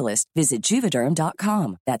licensed specialist, visit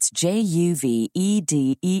Juvederm.com. That's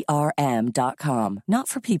JUVEDERM.com. Not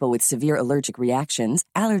for people with severe allergic reactions,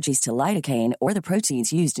 allergies to lidocaine, or the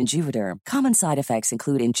proteins used in Juvederm. Common side effects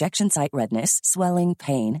include injection site redness, swelling,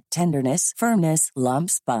 pain, tenderness, firmness,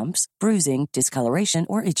 lumps, bumps, bruising, discoloration,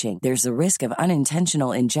 or itching. There's a risk of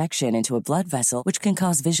unintentional injection into a blood vessel, which can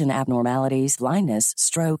cause vision abnormalities, blindness,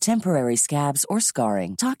 stroke, temporary scabs, or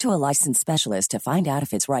scarring. Talk to a licensed specialist to find out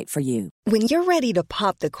if it's right for you. When you're ready to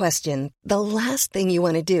pop the question, the last thing you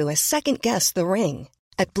want to do is second-guess the ring.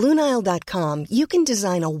 At BlueNile.com, you can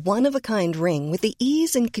design a one-of-a-kind ring with the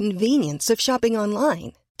ease and convenience of shopping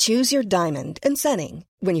online. Choose your diamond and setting.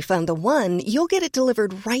 When you find the one, you'll get it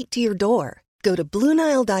delivered right to your door. Go to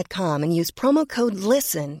BlueNile.com and use promo code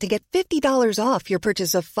LISTEN to get $50 off your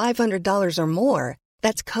purchase of $500 or more.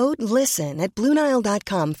 That's code LISTEN at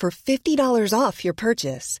BlueNile.com for $50 off your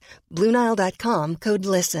purchase. BlueNile.com, code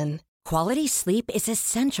LISTEN. Quality sleep is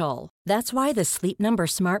essential. That's why the Sleep Number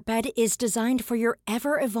Smart Bed is designed for your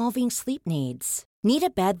ever-evolving sleep needs. Need a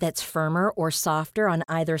bed that's firmer or softer on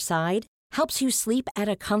either side? Helps you sleep at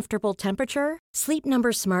a comfortable temperature? Sleep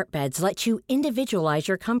Number Smart Beds let you individualize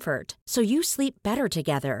your comfort so you sleep better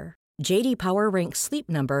together. JD Power ranks Sleep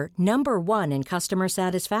Number number 1 in customer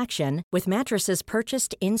satisfaction with mattresses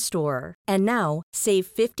purchased in-store. And now, save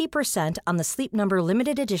 50% on the Sleep Number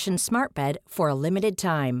Limited Edition Smart Bed for a limited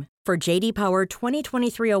time. For JD Power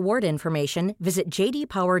 2023 award information, visit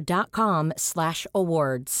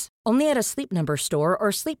jdpower.com/awards. Only at a Sleep Number store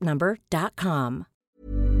or sleepnumber.com.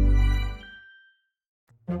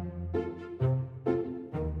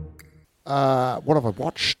 What have I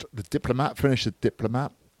watched? The Diplomat. Finished The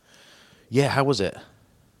Diplomat. Yeah, how was it?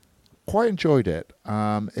 Quite enjoyed it.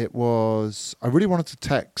 It was. I really wanted to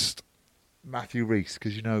text Matthew Rhys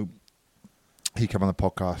because he came on the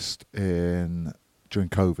podcast during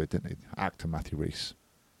COVID, didn't he? Actor Matthew Rhys.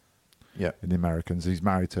 Yeah. In The Americans, he's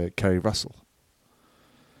married to Kerry Russell,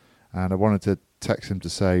 and I wanted to text him to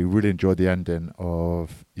say really enjoyed the ending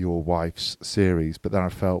of your wife's series, but then I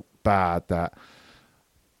felt bad that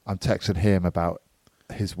I'm texting him about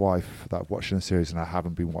his wife that I've watched in the series, and I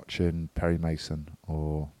haven't been watching Perry Mason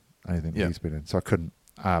or anything that he's been in, so I couldn't.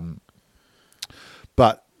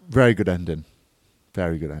 But very good ending,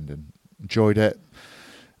 very good ending. Enjoyed it.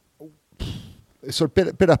 It's sort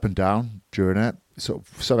of bit up and down during it. Sort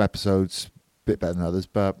of some episodes a bit better than others,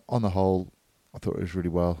 but on the whole, I thought it was really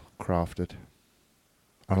well crafted.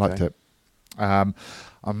 I liked it. What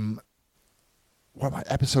am I?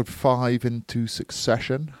 Episode 5 into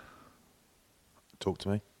Succession. Talk to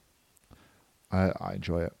me. I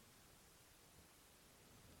enjoy it.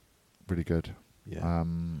 Really good. Yeah.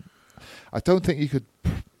 I don't think they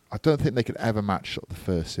could ever match the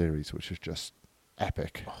first series, which was just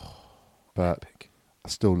epic. But epic. I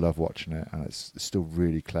still love watching it, and it's still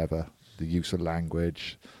really clever. The use of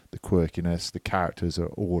language, the quirkiness, the characters are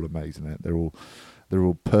all amazing. They're all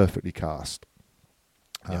perfectly cast.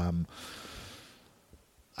 Yeah.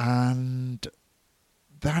 And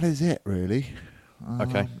that is it, really.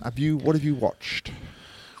 Okay. What have you watched?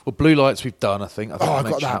 Well, Blue Lights we've done, I think. I think I I got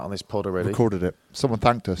mentioned that. that on this pod already. Recorded it. Someone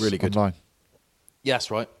thanked us. Really good. Online. Yeah, that's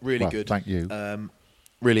right. Really Well, good. thank you.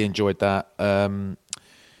 Really enjoyed that.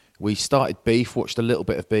 We started Beef, watched a little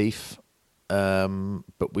bit of Beef,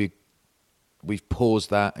 but we've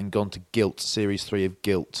paused that and gone to Guilt, Series 3 of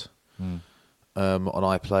Guilt on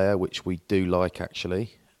iPlayer, which we do like,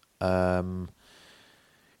 actually. And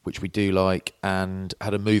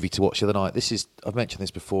had a movie to watch the other night. I've mentioned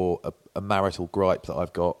this before, a marital gripe that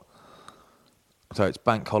I've got. So it's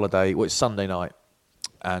bank holiday, it's Sunday night,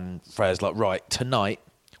 and Freya's like, right, tonight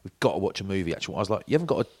we've got to watch a movie. Actually, I was like, you haven't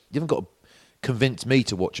got to convince me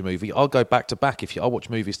to watch a movie. I'll go back to back I'll watch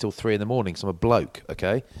movies till 3 a.m, because I'm a bloke,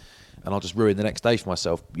 okay? And I'll just ruin the next day for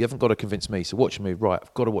myself. You haven't got to convince me. So watch a movie. Right,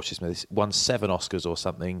 I've got to watch this movie. It's won 7 Oscars or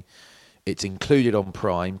something. It's included on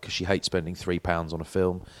Prime because she hates spending £3 on a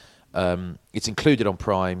film. It's included on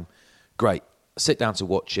Prime. Great. Sit down to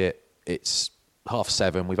watch it. It's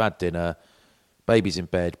 7:30. We've had dinner. Baby's in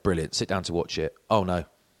bed. Brilliant. Sit down to watch it. Oh, no.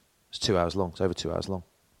 It's 2 hours long. It's over 2 hours long.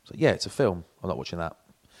 So, yeah, it's a film. I'm not watching that.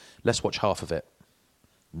 Let's watch half of it.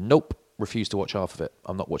 Nope. Refuse to watch half of it.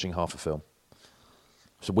 I'm not watching half a film.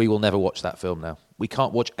 So we will never watch that film now. We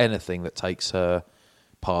can't watch anything that takes her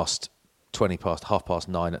past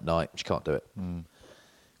 9:30 at night. She can't do it.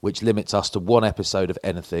 Which limits us to 1 episode of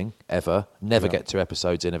anything, ever. Never get 2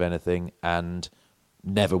 episodes in of anything, and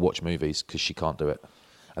never watch movies because she can't do it.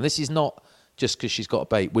 And this is not just because she's got a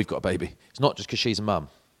baby. We've got a baby. It's not just because she's a mum.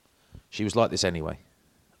 She was like this anyway.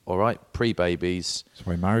 All right? Pre-babies. That's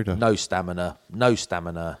why I married her. No stamina.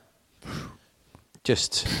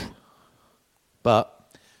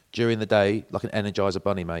 But during the day, like an Energizer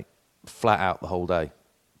bunny, mate, flat out the whole day,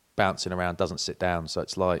 bouncing around, doesn't sit down. So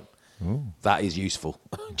it's like, that is useful.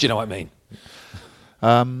 Do you know what I mean?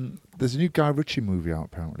 There's a new Guy Ritchie movie out,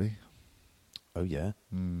 apparently. Oh, yeah?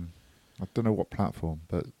 I don't know what platform,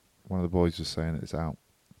 but one of the boys was saying it's out.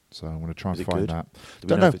 So I'm going to try and find good? that.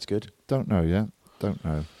 Do we know if it's good? Don't know yet. Don't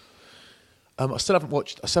know. I still haven't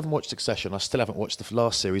watched Succession. I still haven't watched the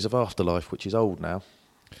last series of Afterlife, which is old now.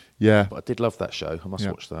 Yeah. But I did love that show. I must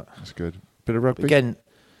watch that. That's good. Bit of rugby? But again,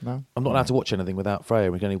 no? I'm not allowed to watch anything without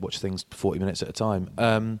Freya. We can only watch things 40 minutes at a time.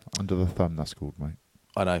 Under the Thumb, that's called, mate.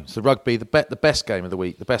 I know. So rugby, the best game of the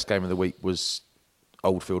week. The best game of the week was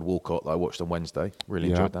Oldfield Walcott that I watched on Wednesday.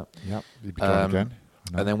 Really enjoyed that. Yep. You'll be going again.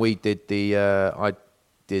 And then we did I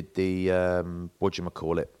did the what do you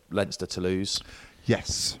call it? Leinster Toulouse.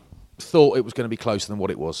 Yes. Thought it was going to be closer than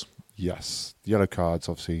what it was. Yes. The yellow cards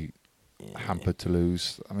obviously hampered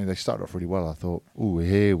Toulouse. I mean, they started off really well. I thought, oh,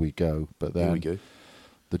 here we go. But then Here we go.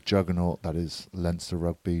 The juggernaut that is Leinster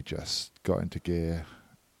rugby just got into gear.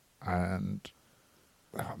 And,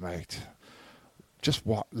 oh, mate, just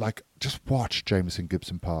watch Jameson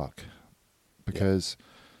Gibson Park. Because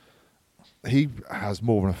he has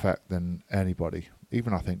more of an effect than anybody.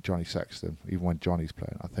 Even I think Johnny Sexton, even when Johnny's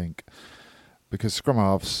playing, I think, because scrum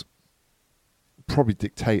halves probably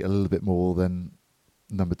dictate a little bit more than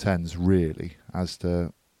number 10s really as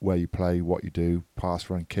to where you play, what you do, pass,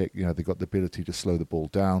 run, kick. You know, they've got the ability to slow the ball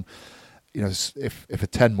down. You know, if a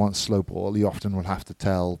 10 wants slow ball, he often will have to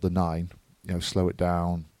tell the 9, you know, slow it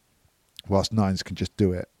down, whilst 9s can just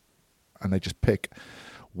do it. And they just pick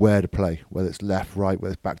where to play, whether it's left, right,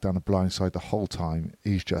 whether it's back down the blind side the whole time.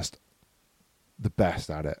 He's just the best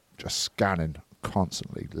at it, just scanning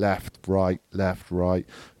constantly, left, right.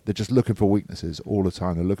 They're just looking for weaknesses all the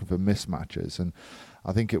time. They're looking for mismatches. And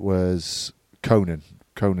I think it was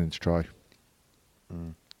Conan's try.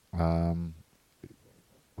 Was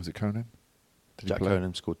it Conan? Jack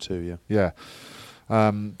Conan scored 2, yeah.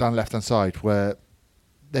 Down the left-hand side where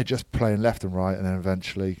they're just playing left and right, and then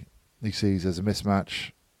eventually he sees there's a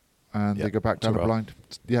mismatch and they go back down the blind.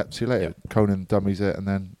 Yeah, see you later. Yep. Conan dummies it and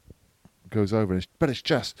then goes over. But it's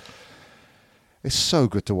so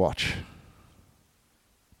good to watch.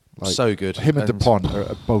 Like, so good. Him and Dupont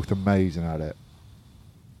are both amazing at it.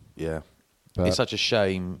 Yeah. But it's such a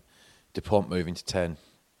shame Dupont moving to 10.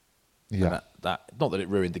 Yeah. That not that it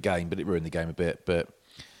ruined the game, but it ruined the game a bit. But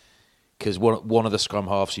because one of the scrum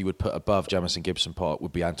halves you would put above Jamison Gibson Park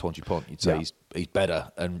would be Antoine Dupont. You'd say he's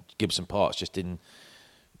better, and Gibson Park's just in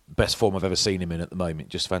best form I've ever seen him in at the moment.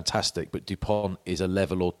 Just fantastic. But Dupont is a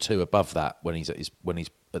level or two above that when he's at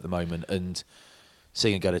the moment. And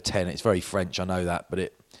seeing him go to 10, it's very French. I know that,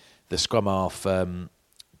 but the scrum half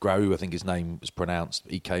Grau, I think his name was pronounced.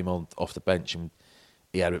 He came on off the bench and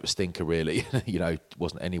he had a bit of a stinker, really. You know,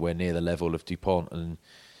 wasn't anywhere near the level of Dupont, and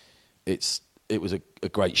it was a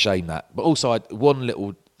great shame that. But also, one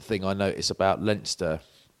little thing I noticed about Leinster,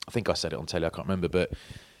 I think I said it on telly, I can't remember, but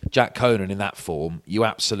Jack Conan in that form, you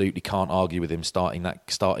absolutely can't argue with him starting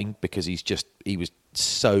because he was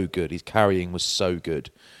so good. His carrying was so good.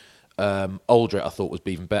 Aldrich I thought was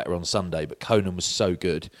even better on Sunday, but Conan was so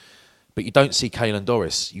good. But you don't see Caelan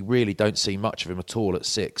Doris. You really don't see much of him at all at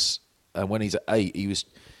 6. And when he's at 8, he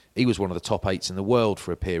was one of the top 8s in the world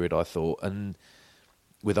for a period, I thought. And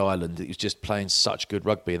with Ireland, he was just playing such good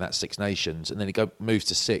rugby in that Six Nations. And then he moves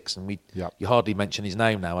to 6, and you hardly mention his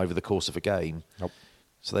name now over the course of a game. Nope.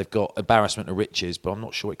 So they've got embarrassment of riches, but I'm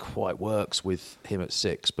not sure it quite works with him at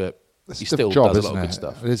 6. But he still job, does a lot of good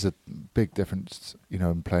stuff. It is a big difference, you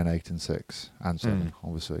know, in playing 8 and 6 and 7,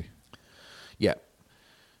 obviously. Yeah.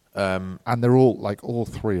 And they're all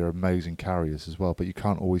 3 are amazing carriers as well, but you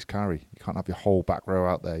can't always carry. You can't have your whole back row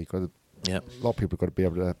out there. A lot of people have got to be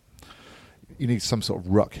able to. You need some sort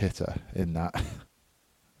of ruck hitter in that,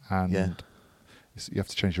 and you have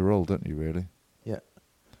to change your role, don't you? Really? Yeah.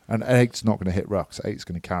 And 8's not going to hit rucks. 8's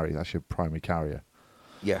going to carry. That's your primary carrier.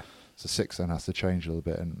 Yeah. So 6 then has to change a little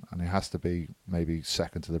bit, and it has to be maybe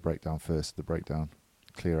second to the breakdown, first to the breakdown,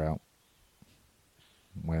 clear out.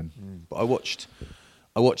 But I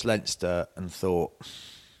watched Leinster and thought,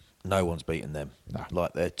 no one's beaten them. Nah.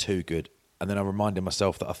 Like, they're too good. And then I reminded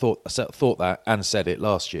myself that I thought that and said it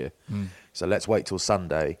last year. So let's wait till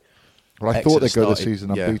Sunday. Well, I thought they'd go this season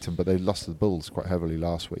unbeaten, but they lost to the Bulls quite heavily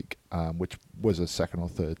last week, which was a second or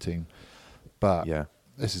third team. But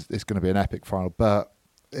it's going to be an epic final. But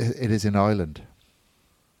it is in Ireland.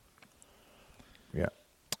 Yeah.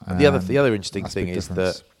 The other interesting thing is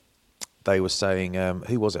that they were saying,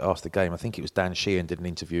 who was it after the game? I think it was Dan Sheehan did an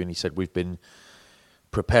interview, and he said, we've been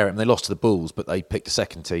preparing. They lost to the Bulls, but they picked a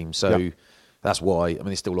second team, so that's why. I mean,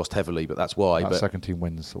 they still lost heavily, but that's why. That but second team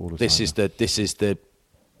wins all the time. This is the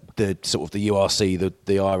sort of the URC,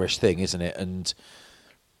 the Irish thing, isn't it? And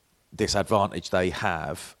this advantage they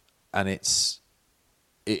have, and it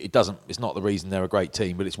doesn't. It's not the reason they're a great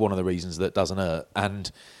team, but it's one of the reasons that doesn't hurt.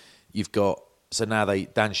 And you've got now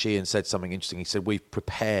Dan Sheehan said something interesting. He said we've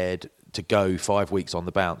prepared to go 5 weeks on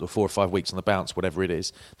the bounce, or 4 or 5 weeks on the bounce, whatever it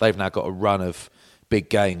is. They've now got a run of big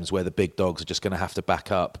games where the big dogs are just going to have to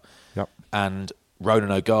back up. Yep. And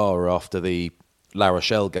Ronan O'Gara, after the La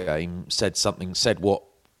Rochelle game, said what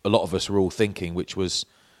a lot of us were all thinking, which was,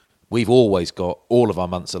 we've always got, all of our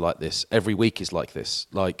months are like this. Every week is like this.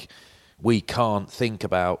 Like, we can't think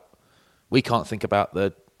about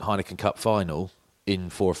the Heineken Cup final in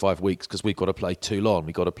 4 or 5 weeks because we've got to play Toulon,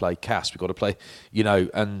 we've got to play Castres, we've got to play,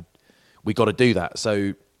 and we got to do that.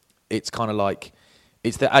 So it's kind of like,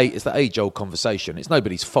 it's the age-old conversation. It's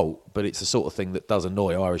nobody's fault, but it's the sort of thing that does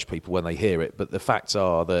annoy Irish people when they hear it. But the facts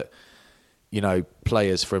are that,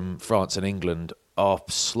 players from France and England are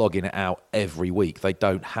slogging it out every week. They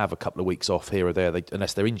don't have a couple of weeks off here or there,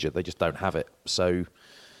 unless they're injured. They just don't have it. So,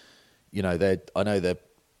 I know the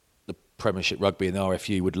Premiership Rugby and the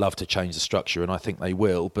RFU would love to change the structure, and I think they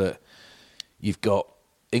will. But you've got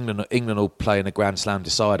England will play in a Grand Slam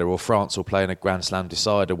decider, or France will play in a Grand Slam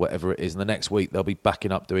decider, whatever it is, and the next week they'll be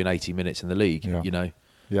backing up doing 80 minutes in the league, Yeah. you know.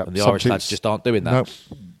 Yeah. And the Irish lads just aren't doing that.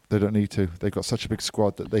 No, they don't need to. They've got such a big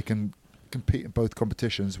squad that they can compete in both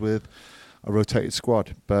competitions with a rotated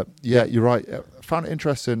squad. But yeah, you're right. I found it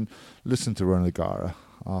interesting listening to Ronan O'Gara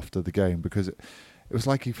after the game, because it was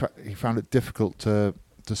like he found it difficult to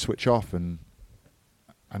switch off and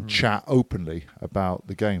chat openly about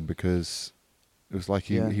the game, because it was like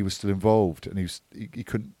he was still involved, and he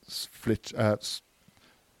couldn't switch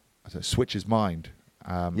his mind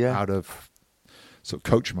out of sort of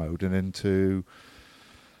coach mode and into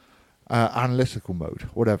analytical mode,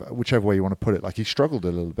 whichever way you want to put it. Like, he struggled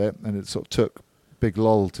a little bit, and it sort of took Big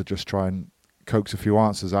Lol to just try and coax a few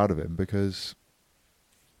answers out of him, because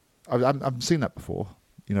I've seen that before,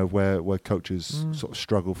 you know, where coaches sort of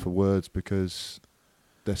struggle for words because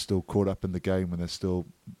they're still caught up in the game and they're still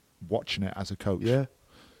watching it as a coach. Yeah,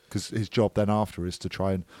 because his job then after is to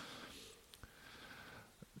try and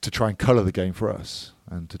colour the game for us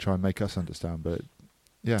and to try and make us understand. But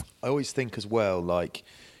yeah, I always think as well, like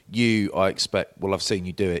I expect, well, I've seen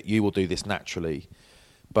you do it, you will do this naturally,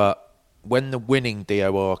 but when the winning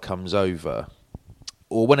DOR comes over,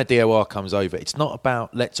 or when a DOR comes over, it's not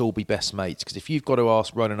about let's all be best mates, because if you've got to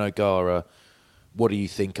ask Ronan O'Gara, what do you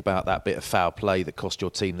think about that bit of foul play that cost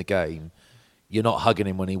your team the game, you're not hugging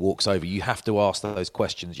him when he walks over. You have to ask those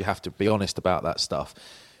questions. You have to be honest about that stuff.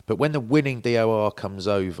 But when the winning DOR comes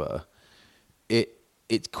over,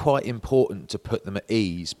 it's quite important to put them at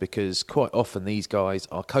ease, because quite often these guys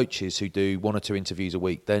are coaches who do 1 or 2 interviews a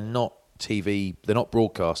week. They're not TV, they're not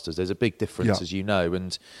broadcasters. There's a big difference, as you know.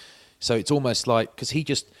 And so it's almost like,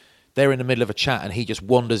 because they're in the middle of a chat and he just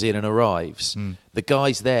wanders in and arrives. The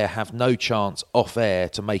guys there have no chance off air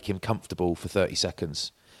to make him comfortable for 30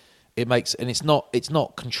 seconds. And it's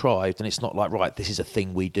not contrived, and it's not like, right, this is a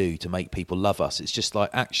thing we do to make people love us. It's just like,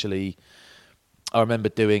 actually, I remember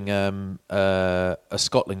doing a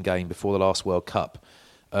Scotland game before the last World Cup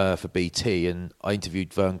for BT, and I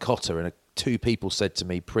interviewed Vern Cotter, and 2 people said to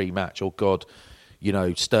me pre-match, "Oh God, you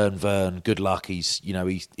know, Stern Vern, good luck. He's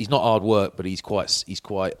not hard work, but he's quite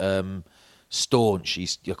staunch.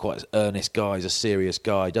 He's quite an earnest guy. He's a serious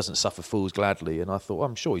guy. He doesn't suffer fools gladly." And I thought, well,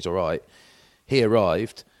 I'm sure he's all right. He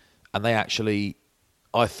arrived, and I said,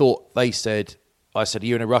 "Are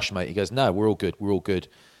you in a rush, mate?" He goes, "No, we're all good.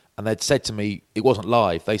 And they'd said to me, it wasn't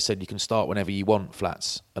live. They said, "You can start whenever you want,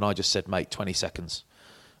 Flats." And I just said, "Mate, 20 seconds.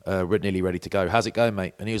 We're nearly ready to go. How's it going,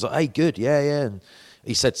 mate?" And he was like, "Hey, good, yeah." And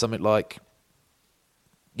he said something like,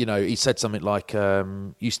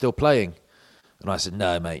 "You still playing?" And I said,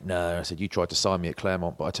 "No, mate, no." I said, "You tried to sign me at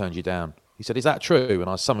Claremont, but I turned you down." He said, "Is that true?" And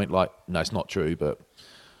I was something like, "No, it's not true, but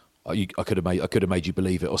I could have made you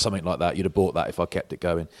believe it," or something like that. "You'd have bought that if I kept it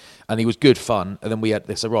going." And he was good fun. And then we had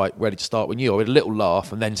this, right, ready to start when you. We had a little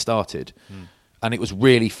laugh and then started. And it was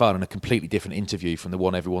really fun and a completely different interview from the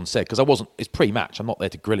one everyone said. Because it's pre-match. I'm not there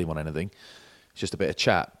to grill him on anything. It's just a bit of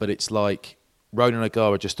chat. But it's like Ronan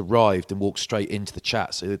O'Gara just arrived and walked straight into the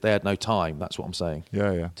chat. So they had no time. That's what I'm saying.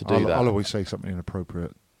 Yeah. To do that. I'll always say something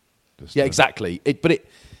inappropriate. Exactly. But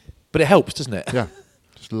it helps, doesn't it? Yeah.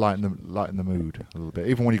 Just lighten the mood a little bit.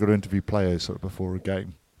 Even when you've got to interview players sort of before a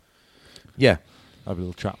game. Yeah. Have a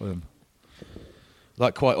little chat with them.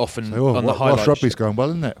 Like quite often So, on the highlights. Welsh rugby's going well,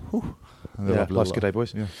 isn't it? Whew. Yeah, life's a good day,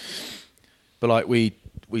 boys. Yeah. But like we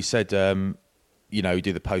said, we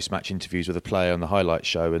do the post-match interviews with a player on the highlight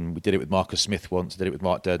show, and we did it with Marcus Smith once, did it with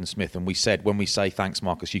Mark Durden-Smith, and we said, when we say, "Thanks,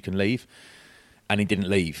 Marcus, you can leave," and he didn't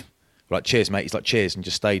leave. We're like, "Cheers, mate." He's like, "Cheers," and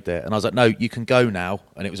just stayed there. And I was like, "No, you can go now."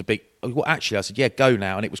 And it was a big, well, actually, I said, "Yeah, go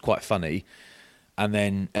now," and it was quite funny. And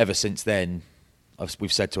then ever since then,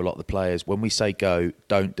 we've said to a lot of the players, when we say go,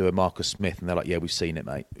 don't do a Marcus Smith, and they're like, "Yeah, we've seen it,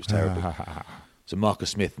 mate. It was terrible." So Marcus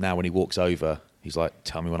Smith now, when he walks over, he's like,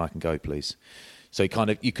 "Tell me when I can go, please." So you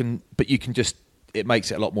can just, it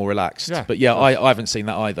makes it a lot more relaxed. Yeah. But yeah, I haven't seen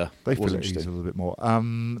that either. They feel at ease a little bit more.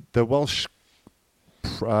 The Welsh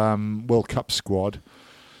World Cup squad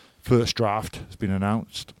first draft has been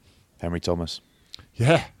announced. Henry Thomas.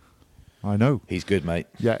 Yeah, I know. He's good, mate.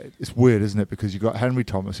 Yeah, it's weird, isn't it? Because you've got Henry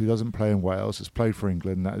Thomas, who doesn't play in Wales, has played for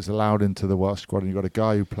England, that is allowed into the Welsh squad, and you've got a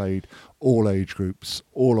guy who played all age groups,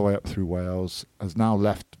 all the way up through Wales, has now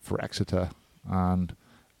left for Exeter, and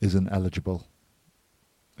isn't eligible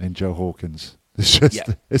in Joe Hawkins. It's just,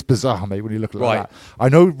 it's bizarre, mate, when you look at that. I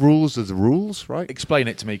know rules are the rules, right? Explain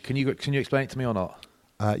it to me. Can you explain it to me or not?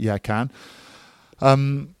 Yeah, I can.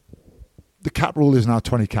 The cap rule is now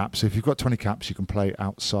 20 caps. So if you've got 20 caps, you can play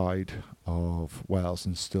outside of Wales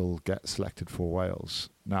and still get selected for Wales.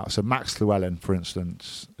 Now, so Max Llewellyn, for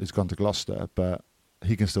instance, has gone to Gloucester, but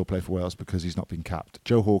he can still play for Wales because he's not been capped.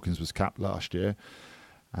 Joe Hawkins was capped last year,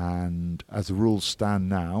 and as the rules stand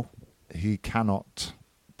now, he cannot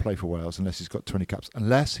play for Wales unless he's got 20 caps,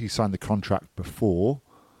 unless he signed the contract before,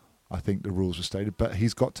 I think the rules were stated, but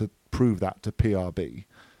he's got to prove that to PRB,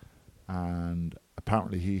 and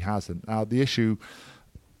apparently he hasn't. Now, the issue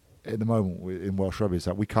at the moment in Welsh Rugby is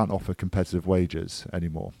that we can't offer competitive wages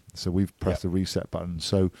anymore, so we've pressed the reset button.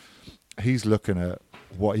 So he's looking at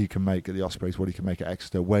what he can make at the Ospreys, what he can make at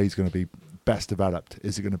Exeter, where he's going to be best developed.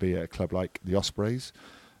 Is it going to be at a club like the Ospreys,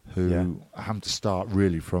 who have to start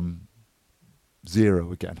really from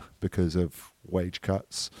zero again because of wage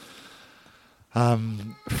cuts,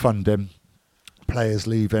 funding, players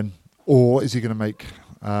leaving, or is he going to make?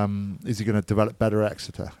 Is he going to develop better at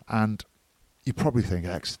Exeter? And you probably think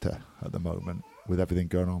Exeter at the moment with everything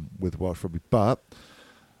going on with Welsh Rugby, but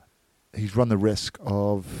he's run the risk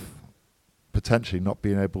of potentially not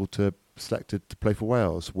being able to selected to play for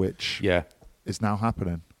Wales, which is now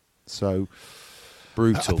happening. So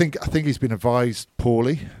brutal. I think he's been advised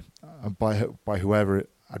poorly by whoever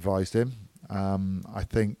advised him. I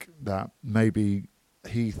think that maybe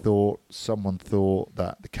someone thought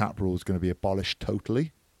that the cap rule was going to be abolished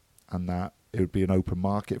totally, and that it would be an open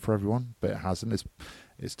market for everyone, but it hasn't.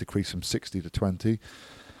 It's decreased from 60 to 20.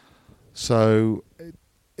 So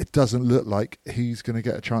it doesn't look like he's going to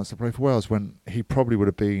get a chance to play for Wales when he probably would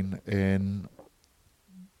have been in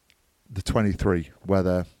the 23,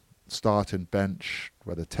 whether starting, bench,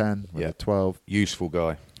 whether 10, whether 12. Useful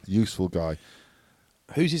guy.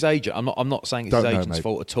 Who's his agent? I'm not saying it's his agent's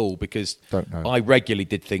fault at all, because I regularly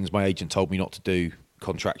did things my agent told me not to do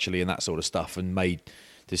contractually and that sort of stuff, and made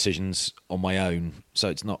decisions on my own. So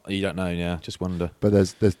it's not, you don't know, just wonder. But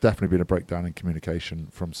there's definitely been a breakdown in communication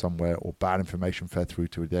from somewhere, or bad information fed through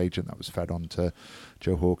to the agent that was fed on to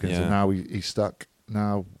Joe Hawkins, and now he's stuck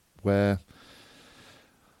now where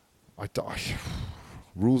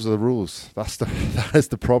rules are the rules. That is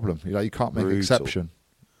the problem. You can't make an exception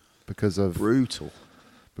because of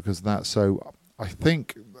that. So I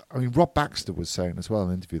mean, Rob Baxter was saying as well in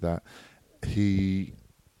an interview that he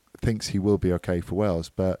thinks he will be okay for Wales,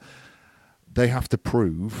 but they have to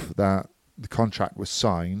prove that the contract was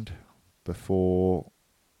signed before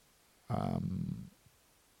a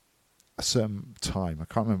certain time. I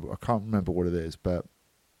can't remember what it is, but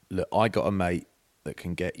look, I got a mate that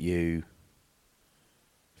can get you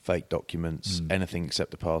fake documents, anything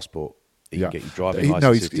except a passport. He can get you driving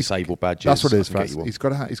licenses, disabled badges. That's what it is. He's got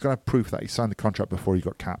to have proof that he signed the contract before he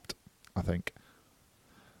got capped, I think.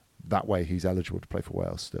 That way he's eligible to play for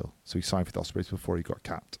Wales still. So he signed for the Ospreys before he got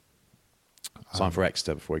capped. Signed for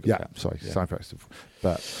Exeter before he got capped. Signed for Exeter.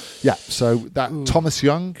 But so that Thomas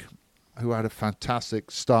Young, who had a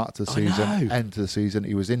fantastic start to the season, end to the season,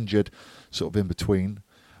 he was injured sort of in between,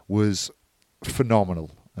 was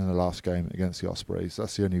phenomenal in the last game against the Ospreys.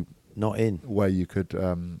 That's the only way you could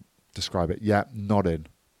describe it. Yeah, not in.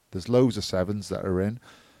 There's loads of sevens that are in.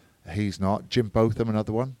 He's not. Jim Botham,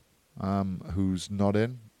 another one, who's not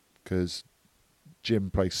in, because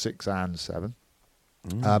Jim plays 6 and 7.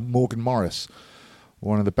 Morgan Morris,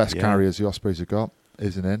 one of the best carriers the Ospreys have got,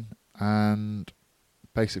 isn't in. And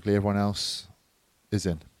basically everyone else is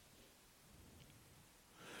in.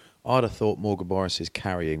 I'd have thought Morgan Morris's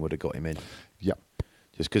carrying would have got him in. Yep.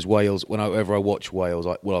 Just because Wales, whenever I watch Wales,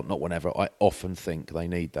 I often think they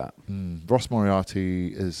need that. Ross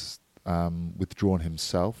Moriarty is withdrawn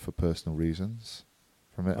himself for personal reasons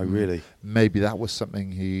from it. Oh, really? Maybe that was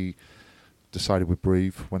something he decided with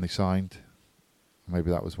Brive when they signed.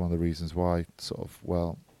 Maybe that was one of the reasons why,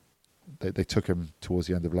 they took him towards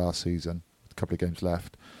the end of last season, with a couple of games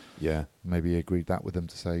left. Yeah. Maybe he agreed that with them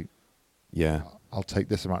to say, yeah, I'll take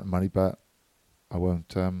this amount of money, but I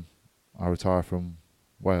won't, I'll retire from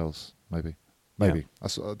Wales, maybe. Yeah.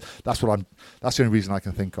 That's the only reason I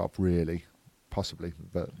can think of, really, possibly,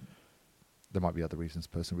 but there might be other reasons,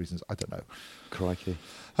 personal reasons, I don't know. Crikey.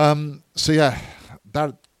 So yeah,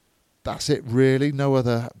 that's it really. No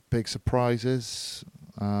other big surprises.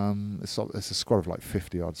 It's a squad of like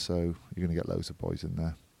 50 odd, so you're going to get loads of boys in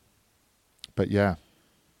there. But yeah,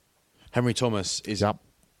 Henry Thomas is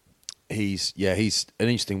he's an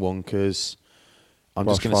interesting one, because I'm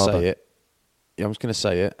just going to say it. Yeah, I'm just going to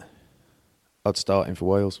say it. I'd start him for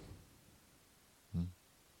Wales.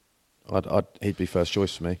 He'd be first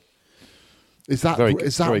choice for me. Is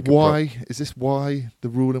this why the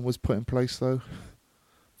ruling was put in place though?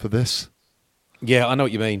 For this? Yeah, I know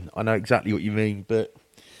what you mean. I know exactly what you mean. But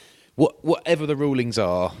whatever the rulings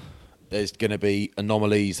are, there's going to be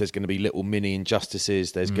anomalies. There's going to be little mini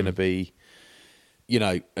injustices. There's going to be,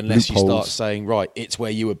 unless you start saying, right, it's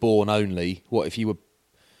where you were born only. What if you were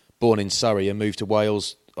born in Surrey and moved to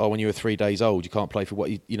Wales, when you were 3 days old, you can't play for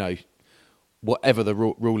whatever the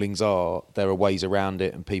rulings are, there are ways around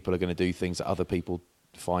it, and people are going to do things that other people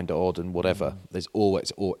find odd and whatever. That's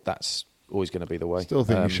always going to be the way. Still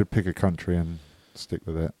think you should pick a country and stick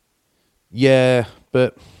with it. Yeah,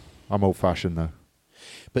 but I'm old-fashioned though.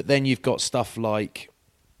 But then you've got stuff like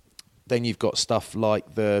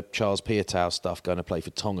the Charles Piutau stuff going to play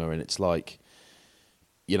for Tonga, and it's like,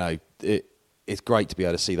 it's great to be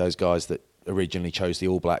able to see those guys that originally chose the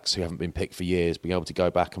All Blacks who haven't been picked for years being able to go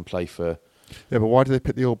back and play for. Yeah, but why do they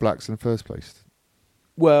pick the All Blacks in the first place?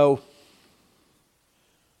 Well,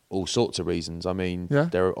 all sorts of reasons. I mean, Yeah.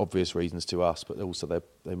 there are obvious reasons to us, but also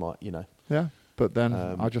they might, Yeah, but then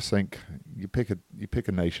I just think you pick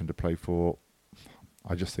a nation to play for.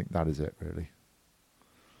 I just think that is it, really.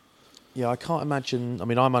 Yeah, I can't imagine. I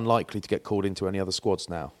mean, I'm unlikely to get called into any other squads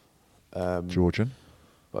now. Georgian.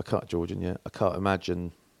 But Georgian, yeah. I can't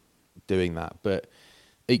imagine doing that. But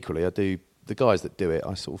equally, I do. The guys that do it,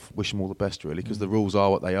 I sort of wish them all the best, really, because the rules are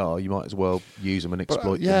what they are. You might as well use them and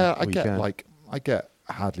exploit them. Yeah, I get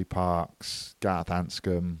Hadley Parks, Gareth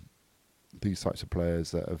Anscombe, these types of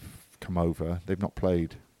players that have come over. They've not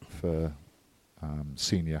played for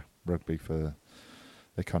senior rugby for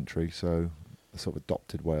their country, so they sort of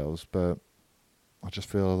adopted Wales. But I just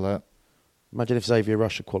feel that. Imagine if Xavier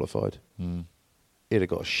Rush had qualified. He'd have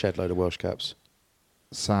got a shed load of Welsh caps.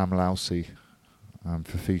 Sam Lousy,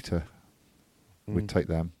 Fafita, would take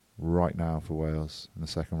them right now for Wales in the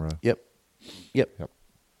second row. Yep.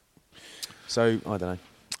 So, I don't know.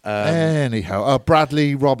 Anyhow,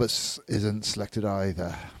 Bradley Roberts isn't selected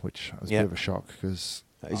either, which was a bit of a shock because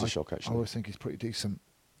that is a shock, actually. I always think he's pretty decent.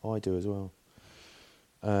 I do as well.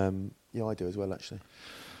 I do as well, actually.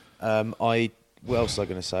 What else was I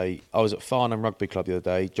going to say? I was at Farnham Rugby Club the other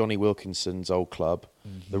day, Johnny Wilkinson's old club.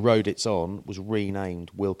 The road it's on was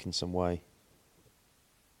renamed Wilkinson Way.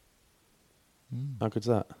 How good's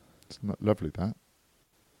that? It's not lovely, that.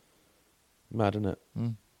 Mad, isn't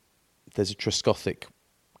it? There's a Trescothic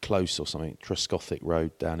Close or something, Trescothic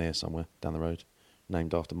Road down here somewhere, down the road,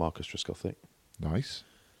 named after Marcus Trescothic. Nice.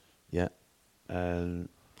 Yeah. I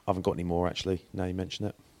haven't got any more, actually, now you mention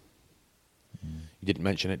it. You didn't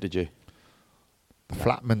mention it, did you? The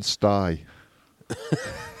Flatman Sty.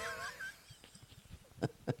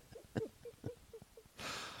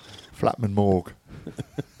 Flatman Morgue.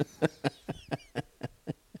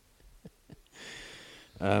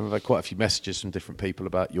 I've had quite a few messages from different people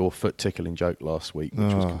about your foot tickling joke last week,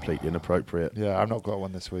 which was completely inappropriate. Yeah, I've not got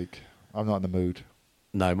one this week. I'm not in the mood.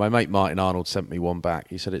 No, my mate Martin Arnold sent me one back.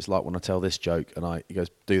 He said it's like when I tell this joke, and he goes,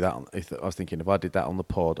 do that. I was thinking if I did that on the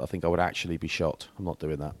pod, I think I would actually be shot. I'm not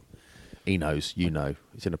doing that. He knows, you know,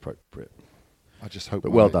 it's inappropriate. I just hope.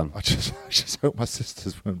 But well done. I just hope my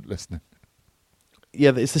sisters weren't listening.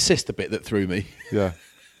 Yeah, it's the sister bit that threw me. Yeah.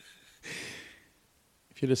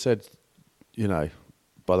 If you'd have said,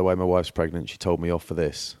 by the way, my wife's pregnant, she told me off for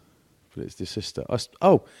this. But it's the sister.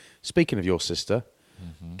 Speaking of your sister,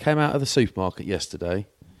 came out of the supermarket yesterday,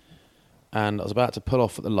 and I was about to pull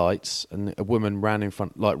off at the lights, and a woman ran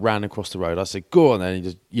across the road. I said, go on then. And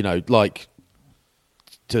just,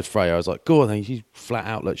 to Freya, I was like, go on then. She's flat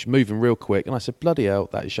out, she's moving real quick. And I said, bloody hell,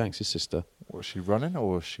 that is Shanks' sister. Was she running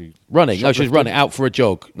or was she... Running. No, she was running out for a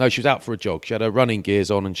jog. No, she was out for a jog. She had her running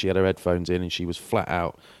gears on and she had her headphones in and she was flat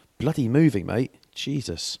out. Bloody moving, mate.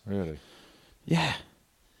 Jesus. Really? Yeah.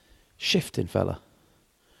 Shifting fella.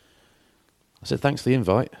 I said, thanks for the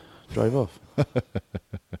invite. Drove off. Right,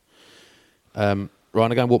 I'm going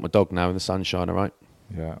to go and walk my dog now in the sunshine, all right?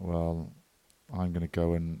 Yeah, well, I'm going to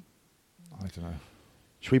go and... I don't know.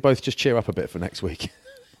 Should we both just cheer up a bit for next week?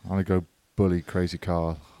 I'm going to go bully Crazy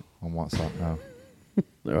Carl on WhatsApp now.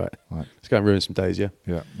 All right. Let's go and ruin some days, yeah?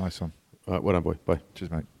 Yeah, nice one. All right, well done, boy. Bye.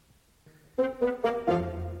 Cheers, mate.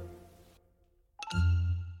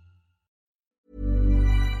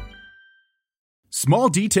 Small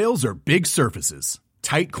details are big surfaces.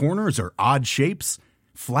 Tight corners are odd shapes.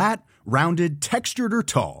 Flat, rounded, textured, or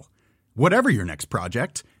tall. Whatever your next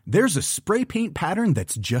project, there's a spray paint pattern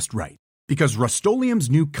that's just right. Because Rust-Oleum's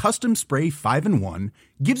new Custom Spray 5-in-1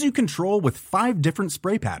 gives you control with 5 different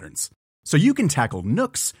spray patterns. So you can tackle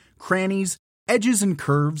nooks, crannies, edges, and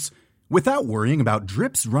curves without worrying about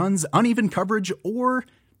drips, runs, uneven coverage, or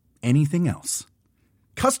anything else.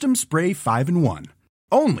 Custom Spray 5-in-1.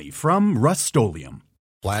 Only from Rust-Oleum.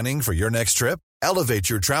 Planning for your next trip? Elevate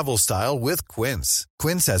your travel style with Quince.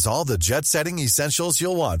 Quince has all the jet-setting essentials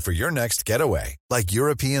you'll want for your next getaway, like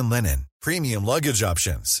European linen, premium luggage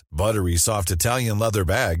options, buttery soft Italian leather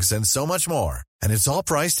bags, and so much more. And it's all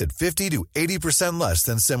priced at 50 to 80% less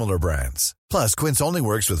than similar brands. Plus, Quince only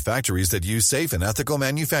works with factories that use safe and ethical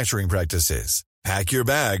manufacturing practices. Pack your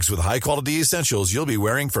bags with high-quality essentials you'll be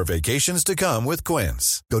wearing for vacations to come with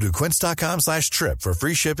Quince. Go to quince.com/trip for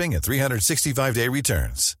free shipping and 365-day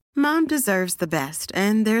returns. Mom deserves the best,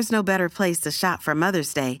 and there's no better place to shop for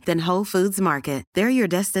Mother's Day than Whole Foods Market. They're your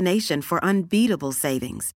destination for unbeatable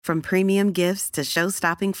savings, from premium gifts to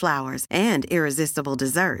show-stopping flowers and irresistible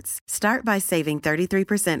desserts. Start by saving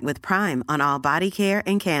 33% with Prime on all body care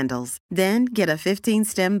and candles. Then get a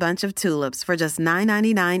 15-stem bunch of tulips for just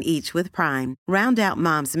 $9.99 each with Prime. Round out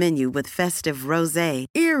Mom's menu with festive rosé,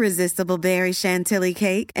 irresistible berry chantilly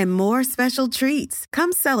cake, and more special treats.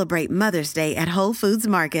 Come celebrate Mother's Day at Whole Foods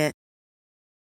Market.